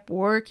 She kept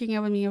working.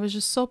 I mean, I was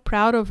just so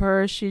proud of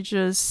her. She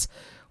just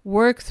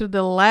worked through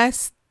the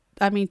last,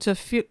 I mean, to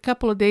a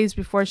couple of days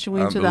before she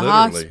went to the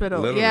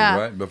hospital. Literally, yeah,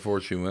 right before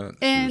she went,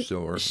 and she was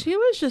still working. she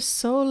was just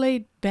so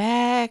laid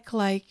back.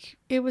 Like,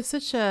 it was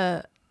such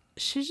a,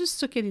 she just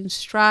took it in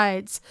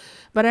strides.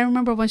 But I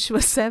remember when she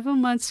was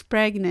 7 months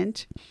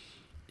pregnant,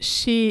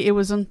 it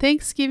was on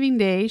Thanksgiving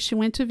Day. She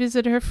went to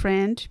visit her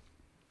friend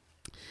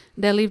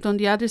that lived on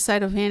the other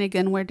side of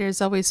Hannigan, where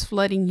there's always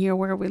flooding here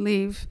where we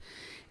live.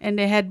 And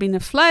there had been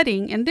a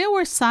flooding, and there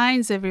were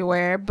signs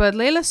everywhere. But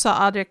Layla saw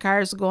other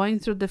cars going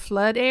through the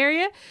flood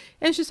area,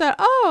 and she thought,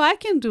 oh, I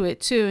can do it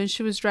too. And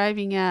she was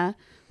driving a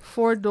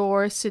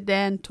 4-door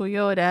sedan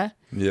Toyota.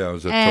 Yeah, it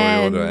was a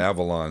And Toyota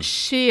Avalon.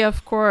 She,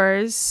 of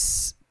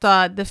course,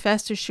 thought the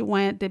faster she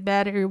went, the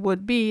better it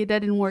would be. That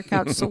didn't work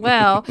out so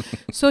well.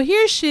 So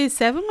here she is,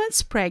 7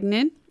 months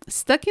pregnant,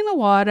 stuck in the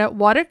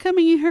water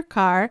coming in her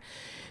car.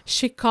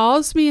 She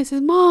calls me and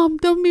says, Mom,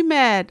 don't be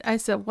mad. I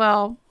said,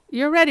 well,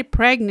 you're already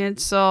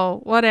pregnant,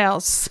 so what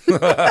else? She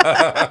said,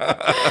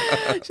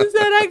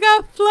 I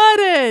got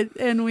flooded.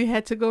 And we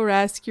had to go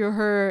rescue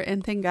her.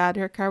 And thank God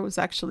her car was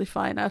actually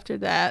fine after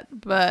that.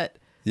 But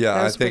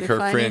yeah, I think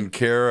her friend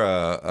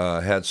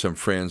Kara had some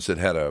friends that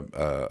had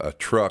a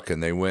truck,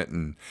 and they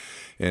went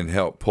and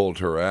helped pulled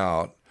her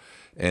out.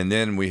 And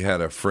then we had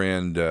a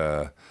friend,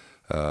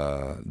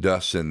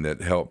 Dustin,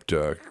 that helped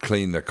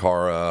clean the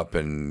car up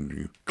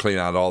and clean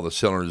out all the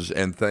cylinders.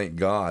 And thank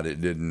God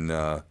it didn't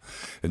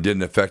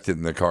affect it,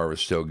 and the car was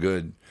still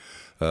good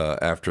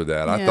after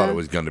that. I thought it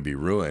was going to be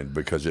ruined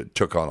because it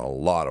took on a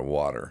lot of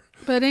water.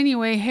 But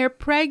anyway, her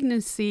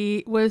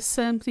pregnancy was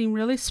something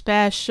really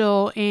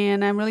special,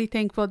 and I'm really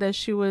thankful that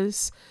she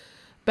was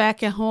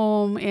back at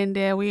home and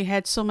that we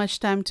had so much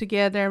time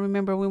together. I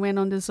remember we went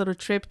on this little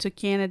trip to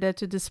Canada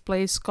to this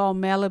place called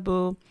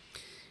Malibu.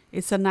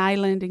 It's an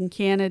island in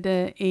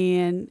Canada,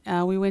 and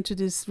we went to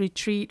this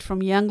retreat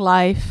from Young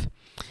Life.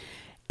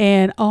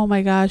 And oh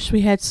my gosh,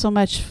 we had so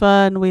much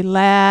fun. We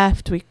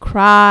laughed, we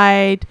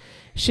cried.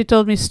 She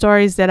told me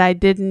stories that I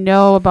didn't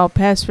know about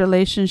past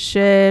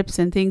relationships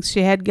and things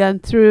she had gone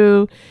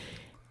through.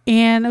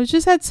 And we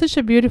just had such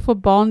a beautiful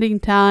bonding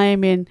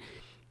time. And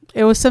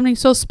it was something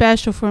so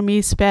special for me,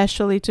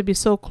 especially to be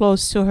so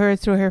close to her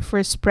through her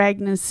first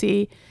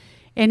pregnancy.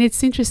 And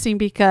it's interesting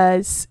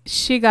because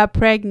she got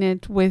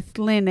pregnant with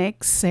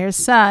Lennox, her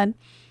son,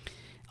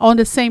 on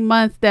the same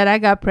month that I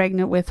got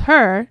pregnant with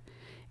her.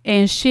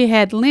 And she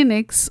had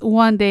Lennox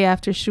one day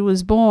after she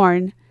was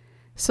born.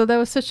 So that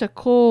was such a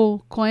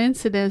cool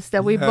coincidence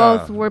that we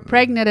both were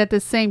pregnant at the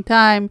same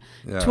time,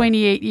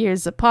 28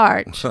 years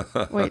apart.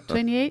 Wait,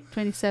 28?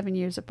 27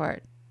 years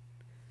apart.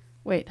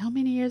 Wait, how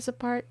many years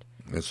apart?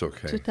 It's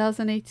okay.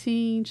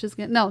 2018.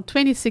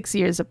 26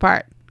 years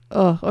apart.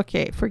 Oh,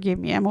 okay. Forgive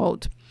me. I'm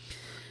old.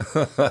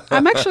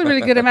 I'm actually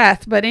really good at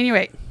math, but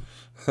anyway.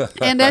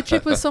 And that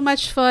trip was so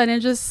much fun,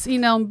 and just,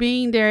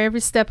 being there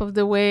every step of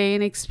the way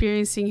and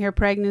experiencing her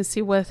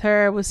pregnancy with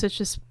her was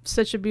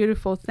such a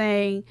beautiful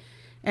thing,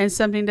 and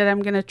something that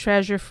I'm going to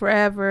treasure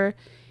forever.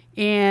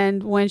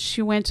 And when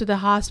she went to the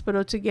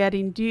hospital to get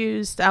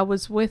induced, I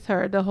was with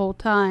her the whole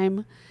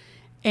time.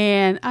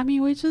 And I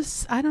mean,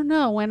 I don't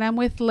know, when I'm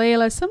with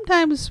Layla,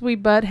 sometimes we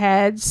butt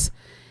heads,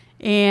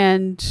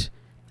 and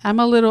I'm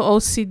a little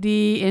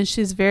OCD and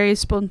she's very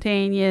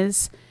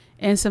spontaneous.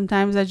 And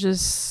sometimes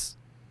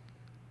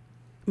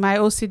my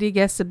OCD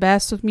gets the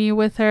best of me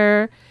with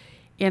her,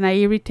 and I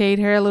irritate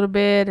her a little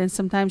bit, and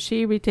sometimes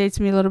she irritates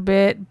me a little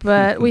bit.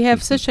 But we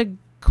have such a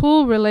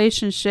cool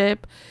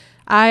relationship.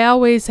 I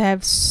always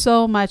have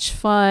so much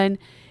fun,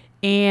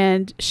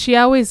 and she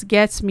always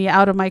gets me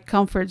out of my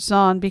comfort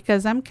zone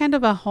because I'm kind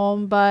of a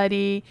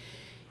homebody,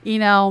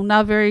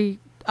 not very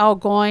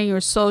outgoing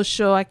or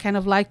social. I kind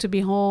of like to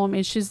be home,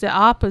 and she's the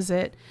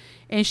opposite.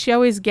 And she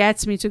always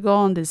gets me to go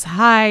on these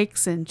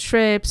hikes and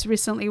trips.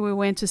 Recently, we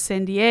went to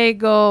San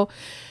Diego,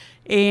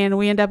 and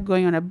we ended up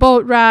going on a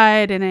boat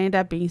ride, and I ended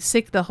up being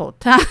sick the whole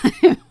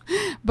time.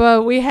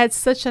 But we had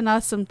such an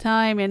awesome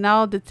time, and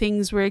all the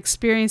things we're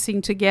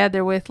experiencing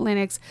together with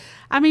Lennox.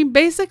 I mean,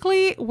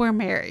 basically, we're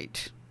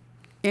married,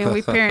 and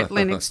we parent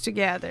Lennox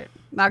together.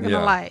 Not going to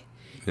lie.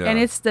 Yeah. And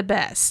it's the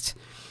best.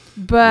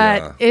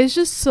 But it's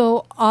just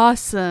so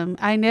awesome.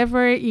 I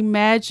never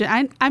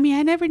imagined. I mean,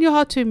 I never knew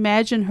how to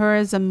imagine her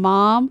as a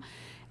mom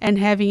and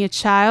having a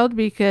child,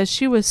 because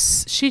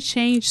she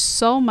changed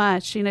so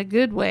much in a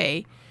good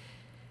way.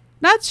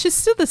 She's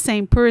still the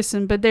same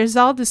person, but there's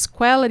all these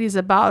qualities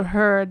about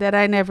her that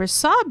I never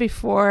saw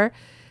before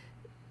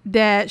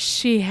that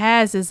she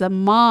has as a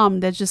mom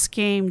that just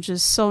came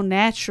just so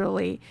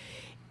naturally.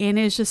 And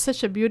it's just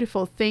such a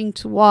beautiful thing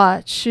to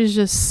watch.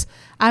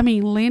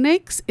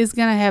 Lennox is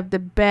going to have the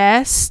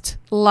best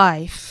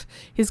life.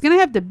 He's going to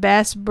have the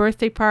best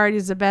birthday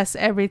parties, the best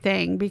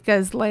everything,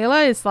 because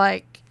Layla is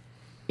like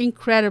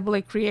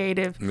incredibly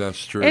creative.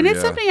 That's true. And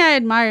it's something I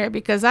admire,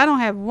 because I don't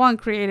have one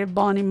creative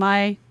bone in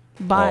my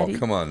body. Oh,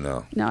 come on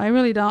now. No, I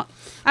really don't.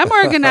 I'm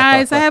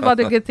organized. I have all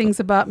the good things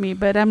about me,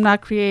 but I'm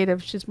not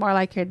creative. She's more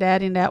like her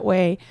dad in that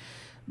way.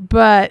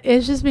 But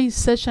it's just been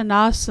such an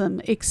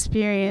awesome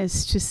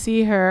experience to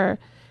see her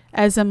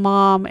as a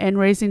mom and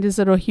raising this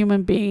little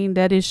human being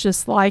that is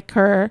just like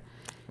her.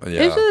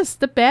 Yeah. It's just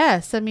the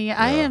best. I mean,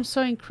 I Yeah. am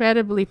so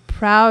incredibly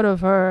proud of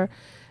her.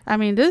 I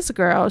mean, this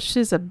girl,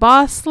 she's a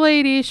boss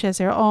lady. She has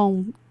her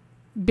own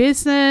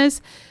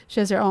business. She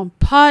has her own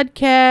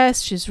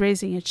podcast. She's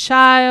raising a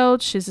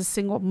child. She's a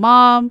single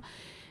mom.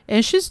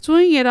 And she's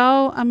doing it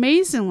all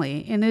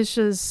amazingly. And it's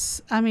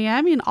just, I mean,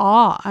 I'm in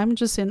awe. I'm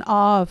just in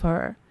awe of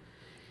her.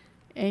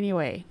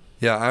 Anyway.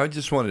 Yeah, I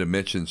just wanted to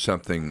mention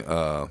something.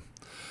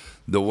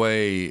 The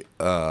way,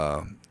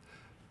 ever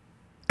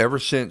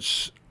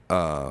since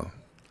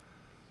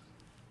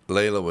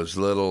Layla was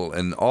little,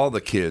 and all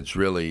the kids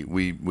really,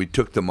 we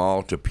took them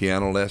all to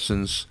piano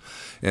lessons,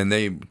 and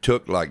they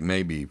took like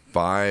maybe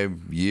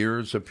 5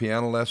 years of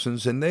piano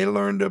lessons, and they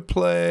learned to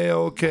play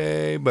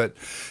okay, but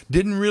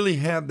didn't really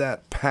have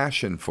that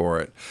passion for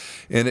it.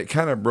 And it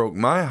kind of broke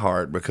my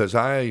heart because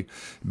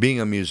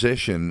being a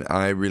musician,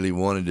 I really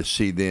wanted to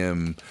see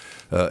them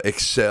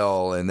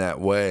excel in that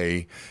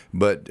way,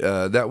 but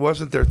that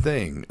wasn't their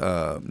thing.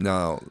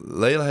 Now,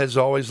 Layla has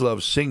always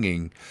loved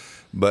singing,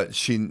 but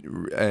she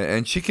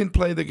can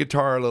play the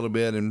guitar a little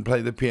bit and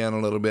play the piano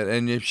a little bit,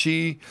 and if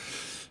she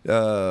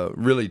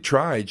really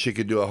tried, she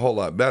could do a whole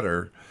lot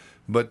better.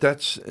 But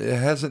it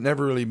hasn't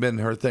never really been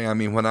her thing. I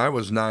mean, when I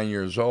was 9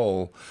 years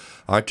old,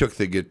 I took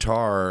the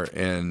guitar,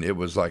 and it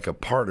was like a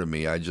part of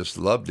me. I just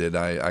loved it.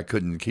 I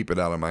couldn't keep it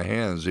out of my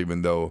hands,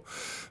 even though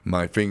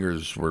my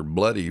fingers were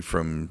bloody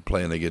from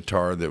playing a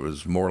guitar that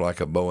was more like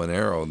a bow and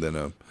arrow than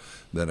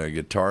a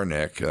guitar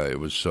neck. It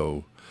was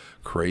so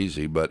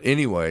crazy. But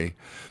anyway,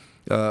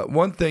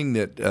 one thing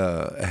that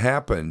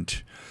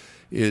happened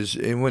is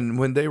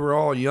when they were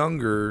all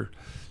younger,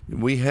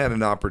 we had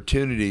an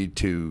opportunity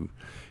to,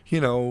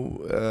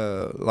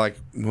 like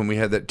when we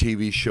had that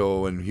TV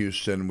show in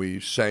Houston, we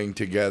sang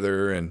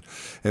together, and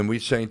we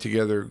sang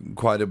together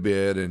quite a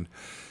bit, and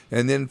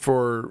then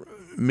for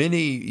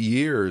many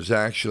years,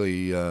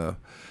 actually,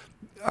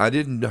 I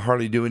didn't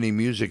hardly do any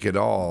music at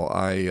all.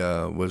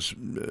 I was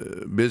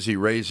busy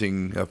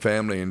raising a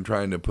family and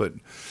trying to put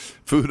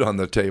food on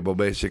the table,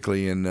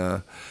 basically, and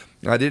I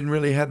didn't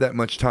really have that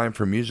much time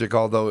for music,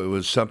 although it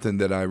was something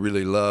that I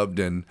really loved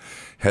and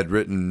had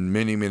written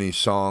many, many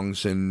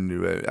songs,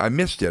 and I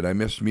missed it. I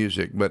missed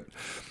music. But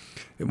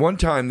one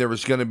time there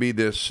was going to be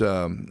this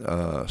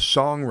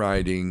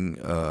songwriting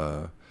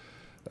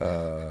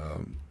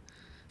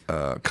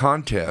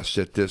contest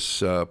at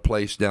this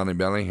place down in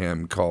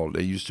Bellingham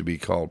it used to be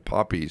called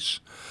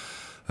Poppy's.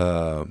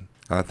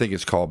 I think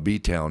it's called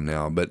B-Town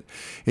now. But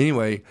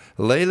anyway,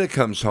 Layla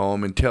comes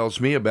home and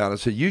tells me about it.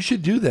 Said, you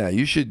should do that.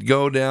 You should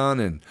go down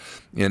and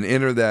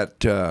enter that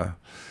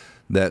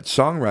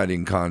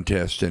songwriting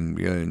contest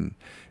and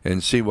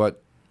see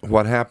what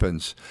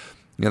happens.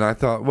 And I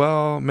thought,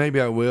 well,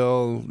 maybe I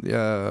will.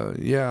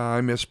 Yeah,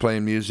 I miss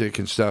playing music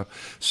and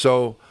stuff.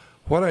 So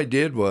what I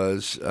did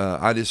was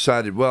I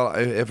decided, well,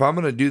 if I'm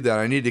going to do that,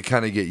 I need to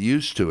kind of get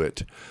used to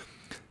it.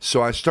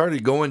 So I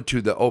started going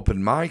to the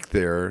open mic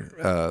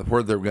there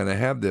where they're going to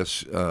have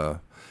this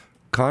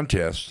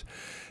contest.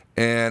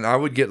 And I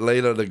would get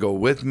Layla to go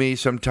with me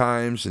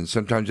sometimes, and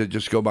sometimes I'd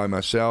just go by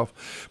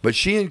myself. But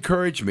she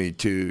encouraged me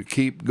to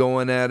keep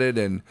going at it,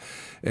 and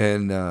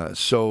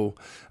so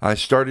I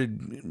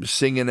started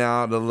singing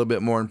out a little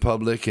bit more in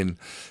public. And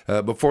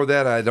before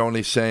that, I'd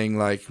only sang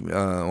like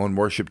on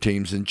worship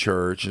teams in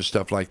church and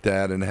stuff like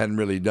that, and hadn't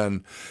really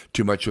done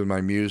too much with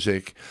my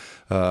music.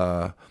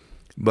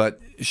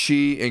 But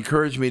she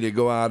encouraged me to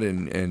go out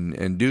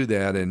and do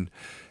that.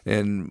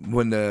 And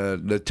when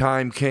the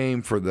time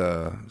came for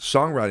the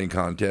songwriting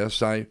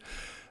contest, I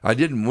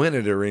didn't win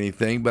it or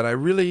anything, but I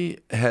really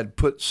had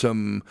put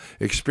some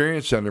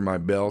experience under my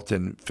belt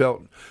and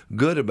felt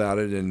good about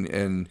it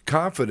and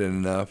confident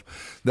enough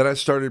that I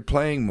started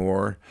playing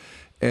more.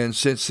 And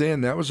since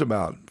then, that was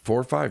about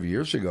 4 or 5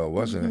 years ago,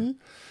 wasn't it?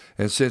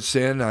 And since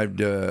then,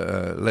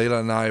 Layla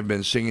and I have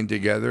been singing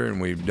together,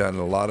 and we've done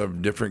a lot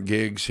of different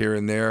gigs here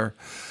and there.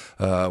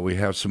 We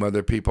have some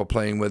other people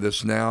playing with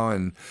us now,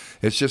 and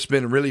it's just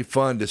been really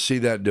fun to see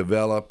that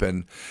develop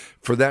and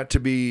for that to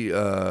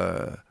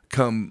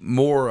become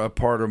more a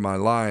part of my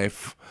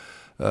life.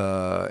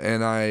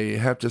 And I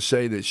have to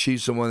say that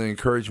she's the one that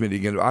encouraged me to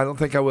get. I don't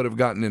think I would have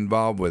gotten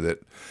involved with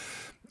it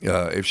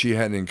if she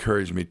hadn't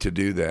encouraged me to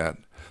do that.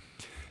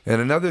 And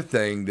another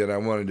thing that I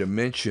wanted to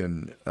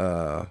mention,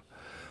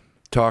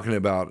 talking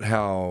about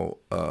how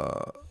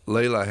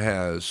Layla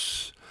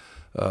has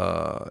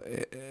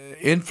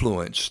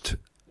influenced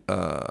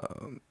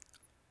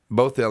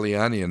both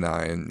Eliane and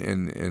I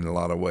in a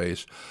lot of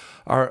ways.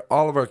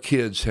 All of our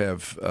kids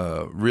have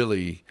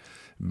really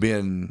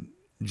been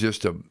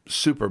just a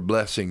super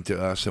blessing to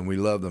us, and we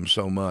love them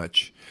so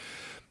much.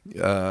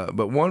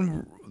 But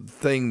one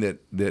thing that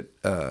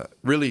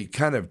really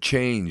kind of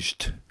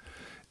changed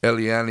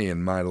Eliane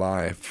in my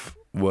life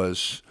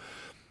was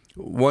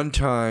one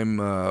time,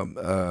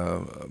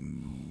 a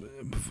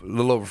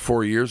little over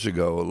 4 years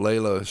ago,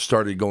 Layla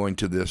started going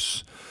to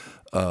this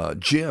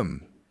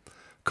gym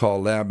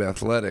called Lab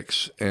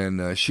Athletics,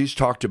 and she's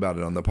talked about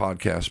it on the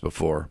podcast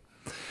before.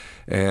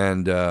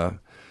 And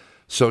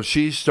so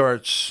she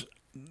starts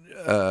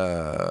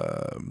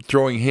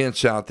throwing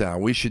hints out there.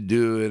 We should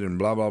do it, and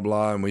blah, blah,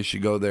 blah, and we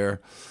should go there.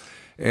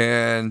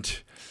 And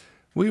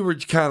we were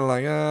kind of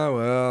like,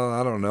 well,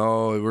 I don't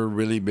know. We're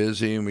really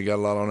busy, and we got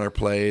a lot on our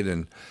plate.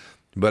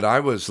 But I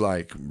was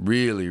like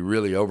really,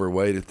 really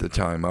overweight at the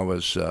time. I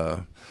was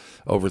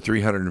over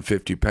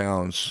 350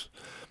 pounds.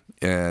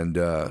 And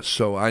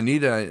so I knew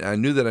that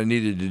I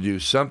needed to do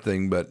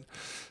something. But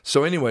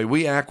so anyway,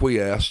 we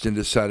acquiesced and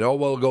decided,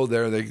 we'll go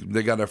there.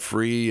 They got a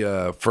free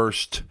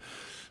first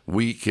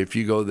week if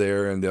you go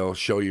there, and they'll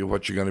show you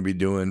what you're going to be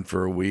doing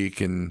for a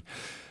week. And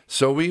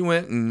so we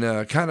went,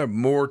 and kind of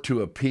more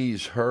to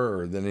appease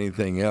her than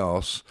anything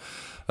else,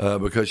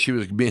 because she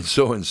was being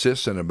so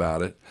insistent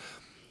about it.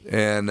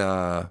 And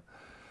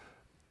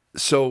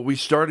so we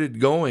started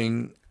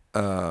going,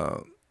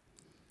 and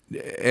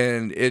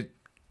it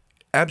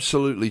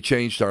absolutely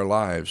changed our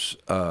lives.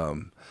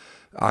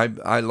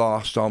 I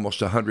lost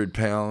almost 100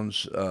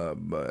 pounds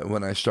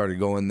when I started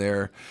going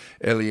there.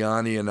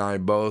 Eliani and I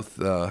both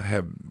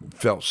have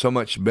felt so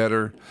much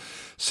better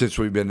since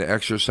we've been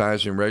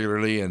exercising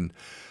regularly. And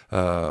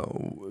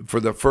for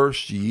the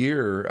first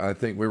year, I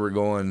think we were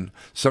going,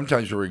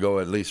 sometimes we would go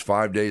at least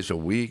 5 days a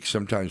week,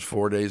 sometimes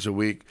 4 days a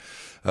week.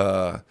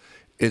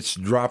 It's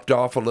dropped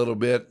off a little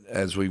bit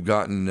as we've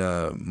gotten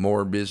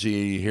more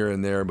busy here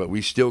and there, but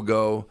we still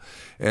go.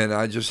 And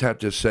I just have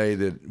to say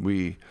that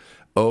we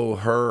owe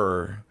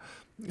her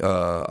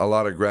a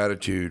lot of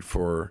gratitude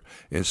for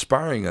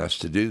inspiring us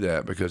to do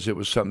that, because it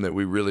was something that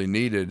we really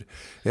needed,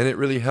 and it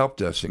really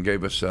helped us and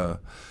gave us a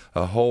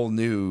whole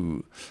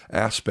new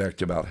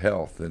aspect about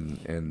health and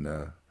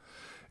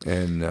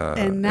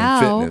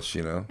fitness,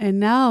 you know. And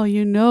now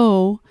you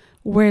know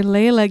where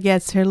Layla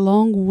gets her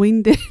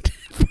long-winded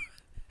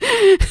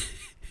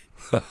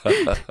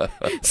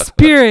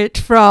spirit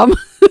from.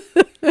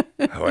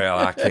 Well,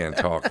 I can't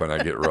talk when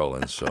I get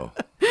rolling, so.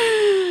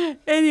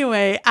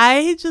 Anyway,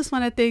 I just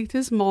want to take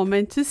this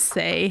moment to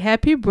say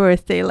happy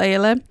birthday,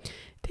 Layla.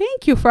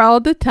 Thank you for all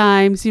the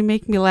times you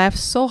make me laugh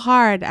so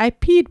hard I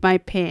peed my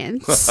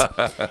pants.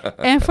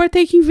 And for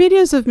taking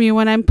videos of me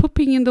when I'm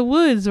pooping in the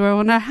woods or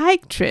on our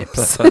hike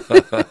trips.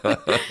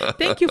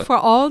 Thank you for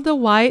all the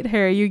white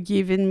hair you've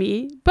given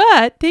me.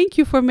 But thank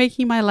you for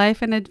making my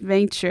life an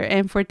adventure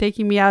and for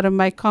taking me out of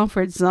my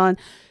comfort zone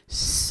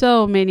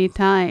so many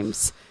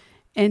times.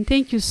 And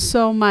thank you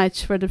so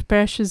much for the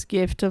precious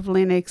gift of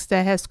Linux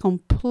that has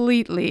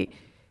completely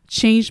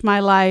changed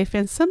my life.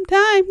 And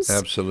sometimes,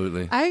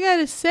 absolutely, I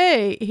gotta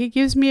say, he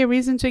gives me a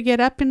reason to get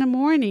up in the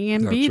morning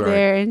and be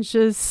there and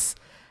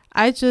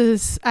I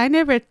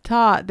never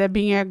thought that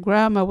being a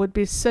grandma would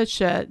be such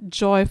a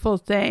joyful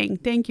thing.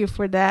 Thank you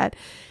for that.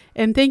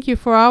 And thank you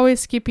for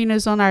always keeping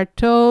us on our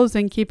toes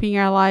and keeping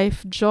our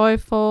life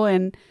joyful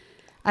and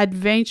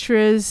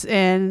adventurous.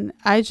 And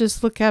I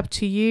just look up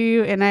to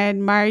you and I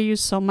admire you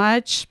so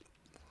much.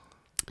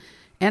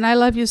 And I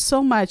love you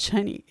so much,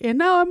 honey. And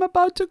now I'm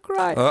about to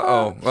cry.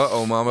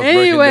 Mama's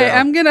anyway, breaking down.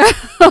 I'm going to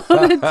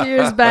hold the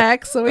tears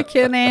back so we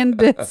can end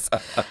this.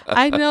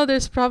 I know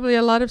there's probably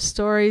a lot of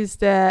stories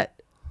that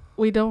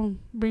we don't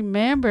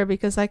remember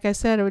because, like I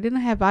said, we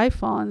didn't have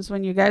iPhones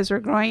when you guys were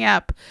growing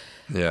up.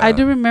 Yeah. I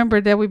do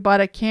remember that we bought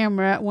a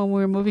camera when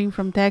we were moving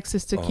from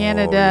Texas to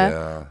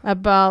Canada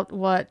about,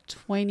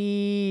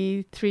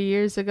 23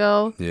 years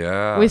ago?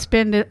 Yeah. We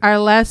spent our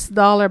last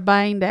dollar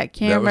buying that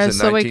camera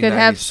so we could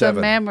have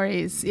some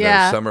memories.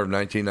 Yeah. The summer of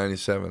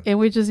 1997. And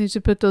we just need to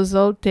put those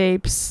old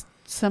tapes,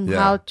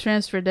 somehow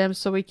transfer them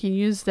so we can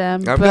use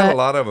them. I've got a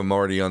lot of them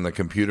already on the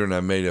computer, and I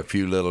made a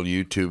few little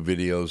YouTube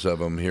videos of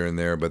them here and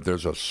there, but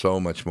there's so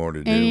much more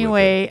to do.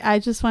 Anyway, I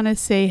just want to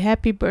say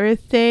happy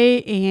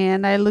birthday,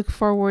 and I look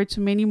forward to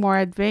many more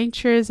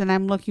adventures, and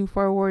I'm looking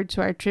forward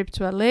to our trip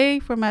to LA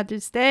for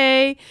Mother's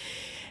Day,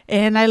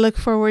 and I look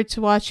forward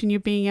to watching you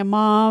being a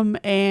mom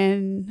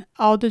and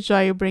all the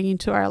joy you bring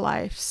into our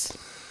lives.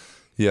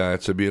 Yeah,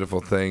 it's a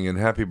beautiful thing, and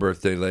happy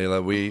birthday,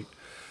 Layla. We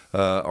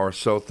are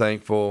so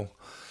thankful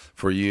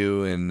for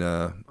you and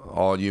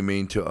all you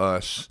mean to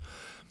us,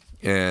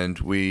 and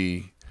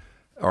we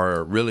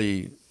are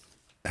really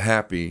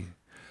happy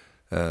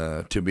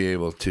to be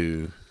able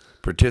to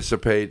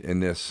participate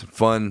in this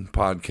fun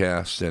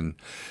podcast, and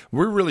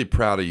we're really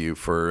proud of you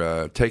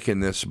for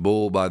taking this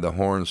bull by the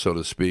horn, so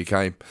to speak.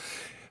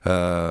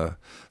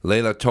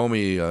 Layla told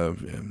me a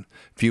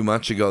few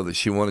months ago that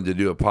she wanted to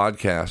do a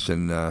podcast,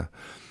 and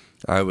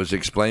I was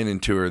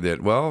explaining to her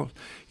that, well,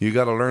 you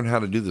got to learn how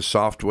to do the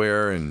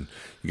software, and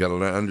You got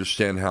to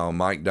understand how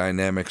mic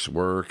dynamics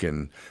work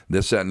and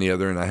this, that, and the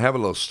other. And I have a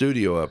little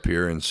studio up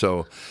here, and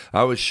so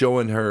I was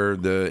showing her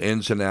the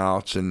ins and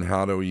outs and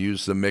how to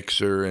use the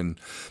mixer and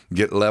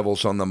get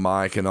levels on the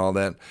mic and all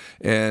that.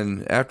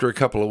 And after a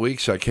couple of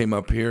weeks, I came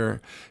up here,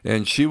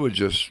 and she was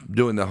just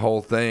doing the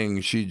whole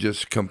thing. She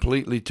just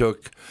completely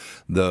took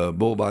the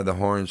bull by the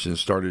horns and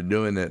started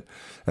doing it.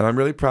 And I'm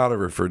really proud of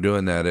her for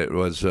doing that. It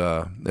was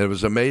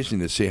amazing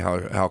to see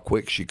how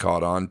quick she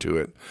caught on to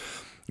it.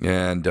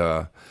 And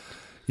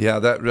yeah,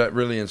 that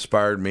really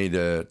inspired me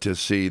to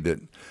see that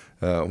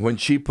when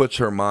she puts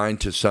her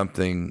mind to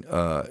something,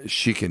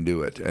 she can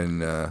do it.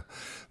 And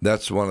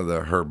that's one of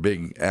her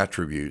big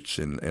attributes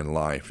in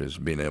life, is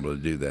being able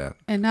to do that.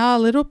 And now a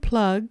little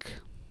plug.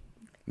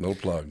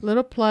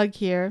 Little plug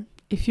here.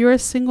 If you're a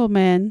single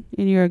man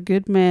and you're a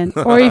good man,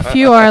 or if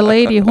you are a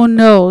lady who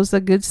knows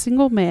a good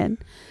single man,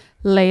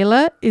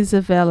 Layla is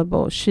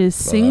available. She's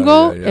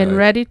single and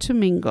ready to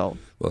mingle.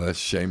 Well, that's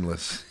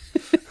shameless.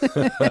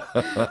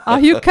 All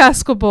you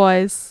Casco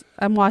boys,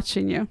 I'm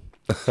watching you.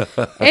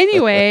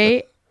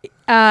 Anyway,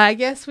 I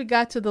guess we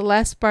got to the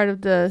last part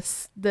of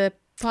the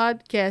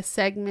podcast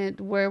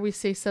segment where we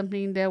say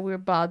something that we're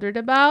bothered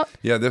about.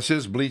 Yeah, this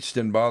is Bleached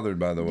and Bothered,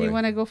 by the way. Do you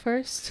want to go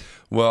first?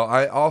 Well,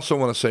 I also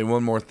want to say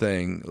one more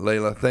thing.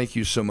 Layla, thank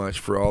you so much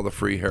for all the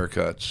free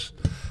haircuts.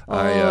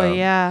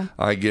 Yeah.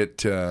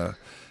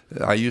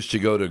 I used to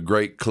go to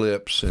Great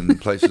Clips and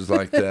places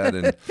like that,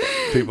 and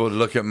people would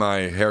look at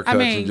my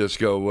haircuts and just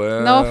go,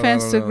 well, no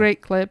offense to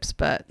Great Clips,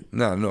 but...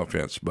 No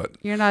offense, but...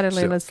 You're not at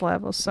Layla's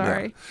level,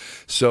 sorry. Yeah.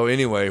 So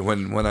anyway,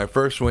 when I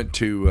first went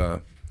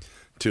to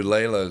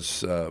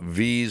Layla's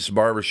V's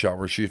Barbershop,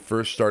 where she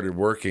first started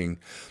working,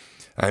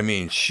 I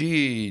mean,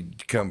 she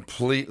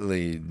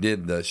completely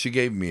did she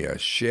gave me a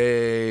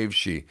shave.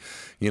 She,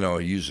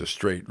 used a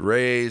straight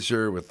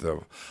razor with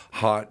the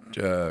hot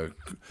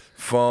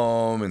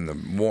foam and the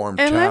warm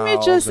towels. And let me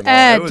just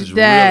add it was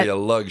that really a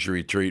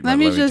luxury treatment.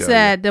 Let me just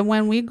add that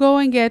when we go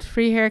and get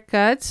free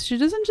haircuts, she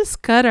doesn't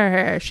just cut our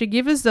hair. She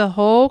gives us the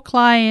whole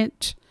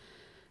client,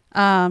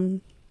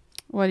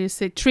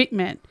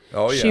 treatment.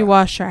 Oh, yeah. She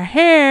washes our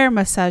hair,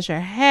 massage our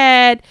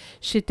head.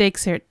 She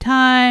takes her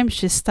time.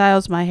 She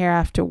styles my hair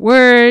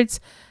afterwards.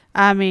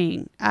 I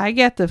mean, I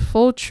get the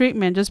full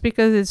treatment just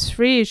because it's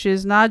free.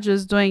 She's not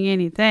just doing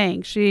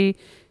anything. She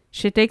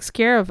takes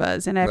care of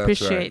us, and I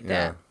appreciate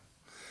that.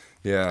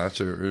 Yeah, that's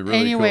a really cool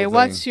thing. Anyway,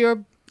 what's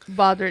your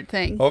bothered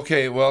thing?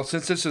 Okay, well,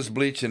 since this is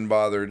Bleached and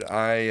Bothered,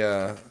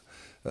 I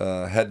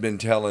had been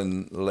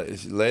telling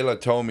Layla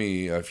told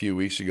me a few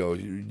weeks ago,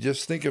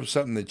 just think of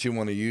something that you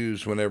want to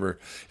use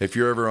if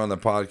you're ever on the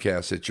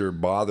podcast that you're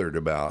bothered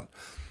about.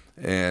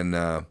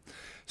 And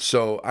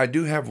so I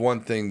do have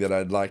one thing that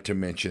I'd like to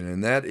mention,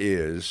 and that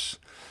is,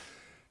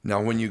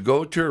 now when you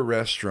go to a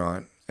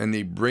restaurant and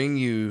they bring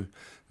you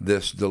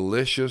this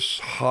delicious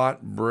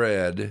hot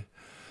bread,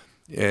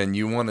 and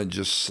you want to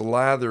just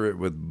slather it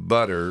with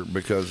butter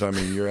because, I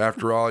mean, you're out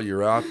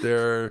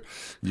there,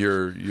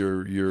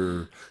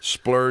 you're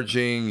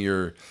splurging,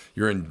 you're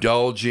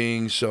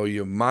indulging, so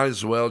you might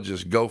as well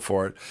just go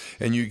for it.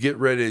 And you get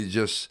ready to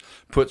just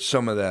put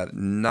some of that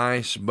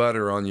nice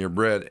butter on your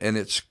bread, and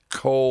it's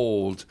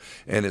cold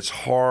and it's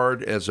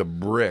hard as a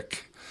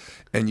brick.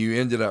 And you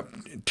ended up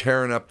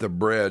tearing up the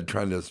bread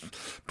trying to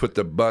put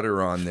the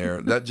butter on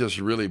there. That just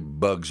really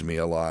bugs me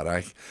a lot.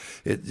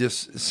 It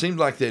just seemed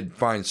like they'd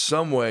find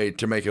some way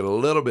to make it a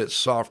little bit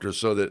softer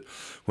so that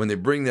when they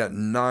bring that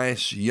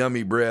nice,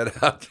 yummy bread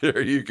out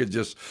there, you could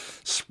just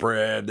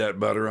spread that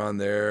butter on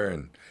there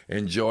and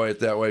enjoy it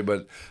that way.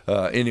 But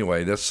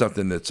anyway, that's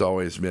something that's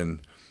always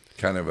been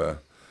kind of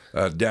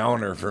a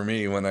downer for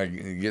me when I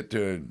get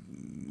to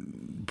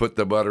put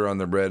the butter on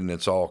the bread and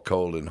it's all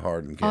cold and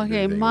hard and can't do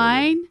anything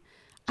mine. with it.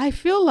 I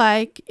feel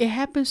like it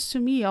happens to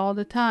me all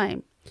the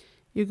time.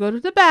 You go to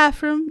the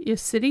bathroom, you're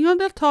sitting on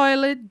the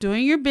toilet,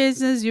 doing your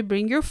business, you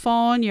bring your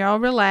phone, you're all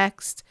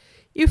relaxed.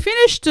 You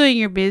finish doing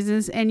your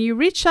business and you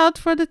reach out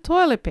for the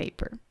toilet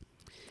paper.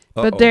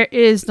 But there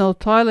is no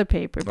toilet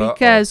paper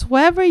because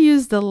whoever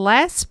used the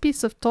last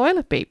piece of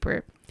toilet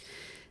paper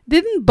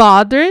didn't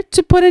bother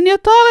to put a new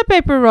toilet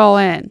paper roll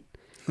in.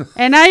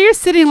 And now you're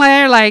sitting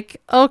there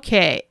like,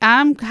 okay,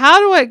 and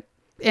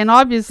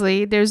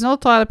obviously there's no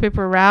toilet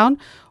paper around,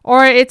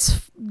 or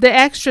it's the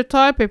extra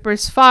toilet paper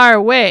is far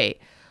away.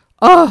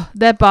 Oh,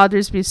 that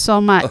bothers me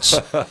so much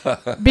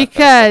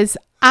because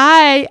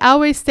I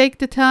always take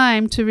the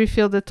time to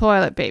refill the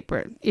toilet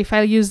paper if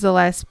I use the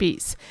last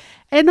piece.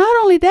 And not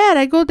only that,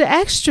 I go the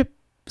extra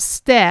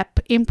step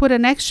and put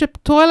an extra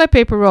toilet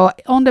paper roll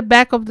on the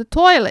back of the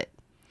toilet.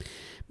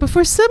 But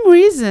for some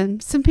reason,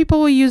 some people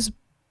will use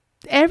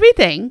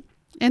everything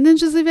and then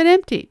just leave it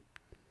empty.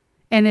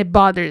 And it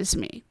bothers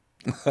me.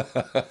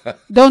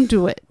 Don't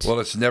do it. Well,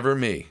 it's never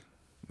me.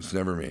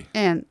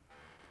 And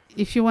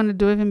if you want to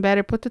do even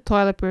better, put the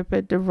toilet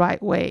paper the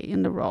right way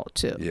in the roll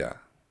too. Yeah.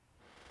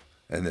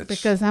 And it's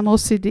because I'm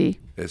OCD.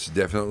 It's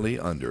definitely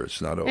under. It's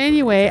not over.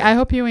 Anyway, I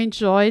hope you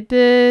enjoyed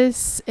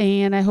this,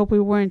 and I hope we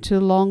weren't too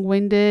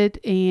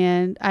long-winded.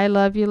 And I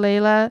love you,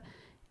 Layla.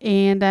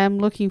 And I'm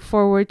looking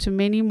forward to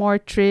many more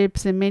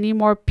trips and many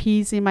more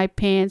pees in my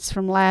pants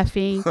from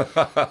laughing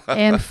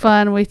and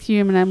fun with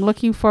you. And I'm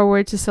looking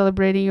forward to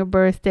celebrating your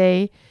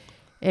birthday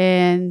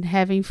and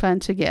having fun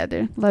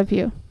together. Love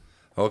you.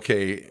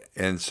 Okay,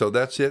 and so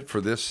that's it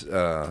for this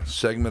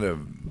segment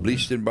of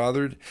Bleached and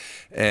Bothered.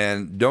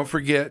 And don't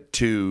forget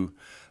to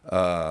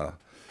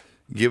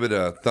give it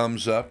a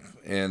thumbs up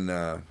and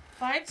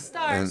 5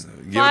 stars.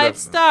 and 5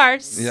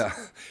 stars. Yeah,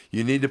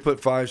 you need to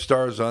put 5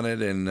 stars on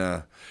it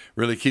and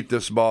really keep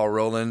this ball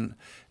rolling.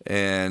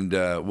 And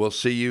we'll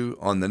see you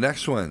on the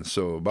next one.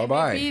 So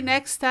bye-bye. Maybe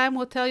next time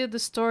we'll tell you the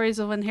stories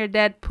of when her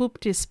dad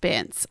pooped his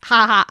pants.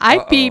 Haha, I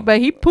pee, but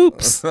he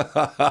poops.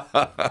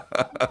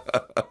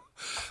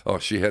 Oh,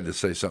 she had to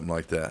say something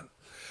like that.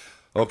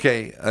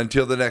 Okay,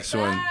 until the next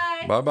one.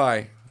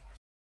 Bye-bye.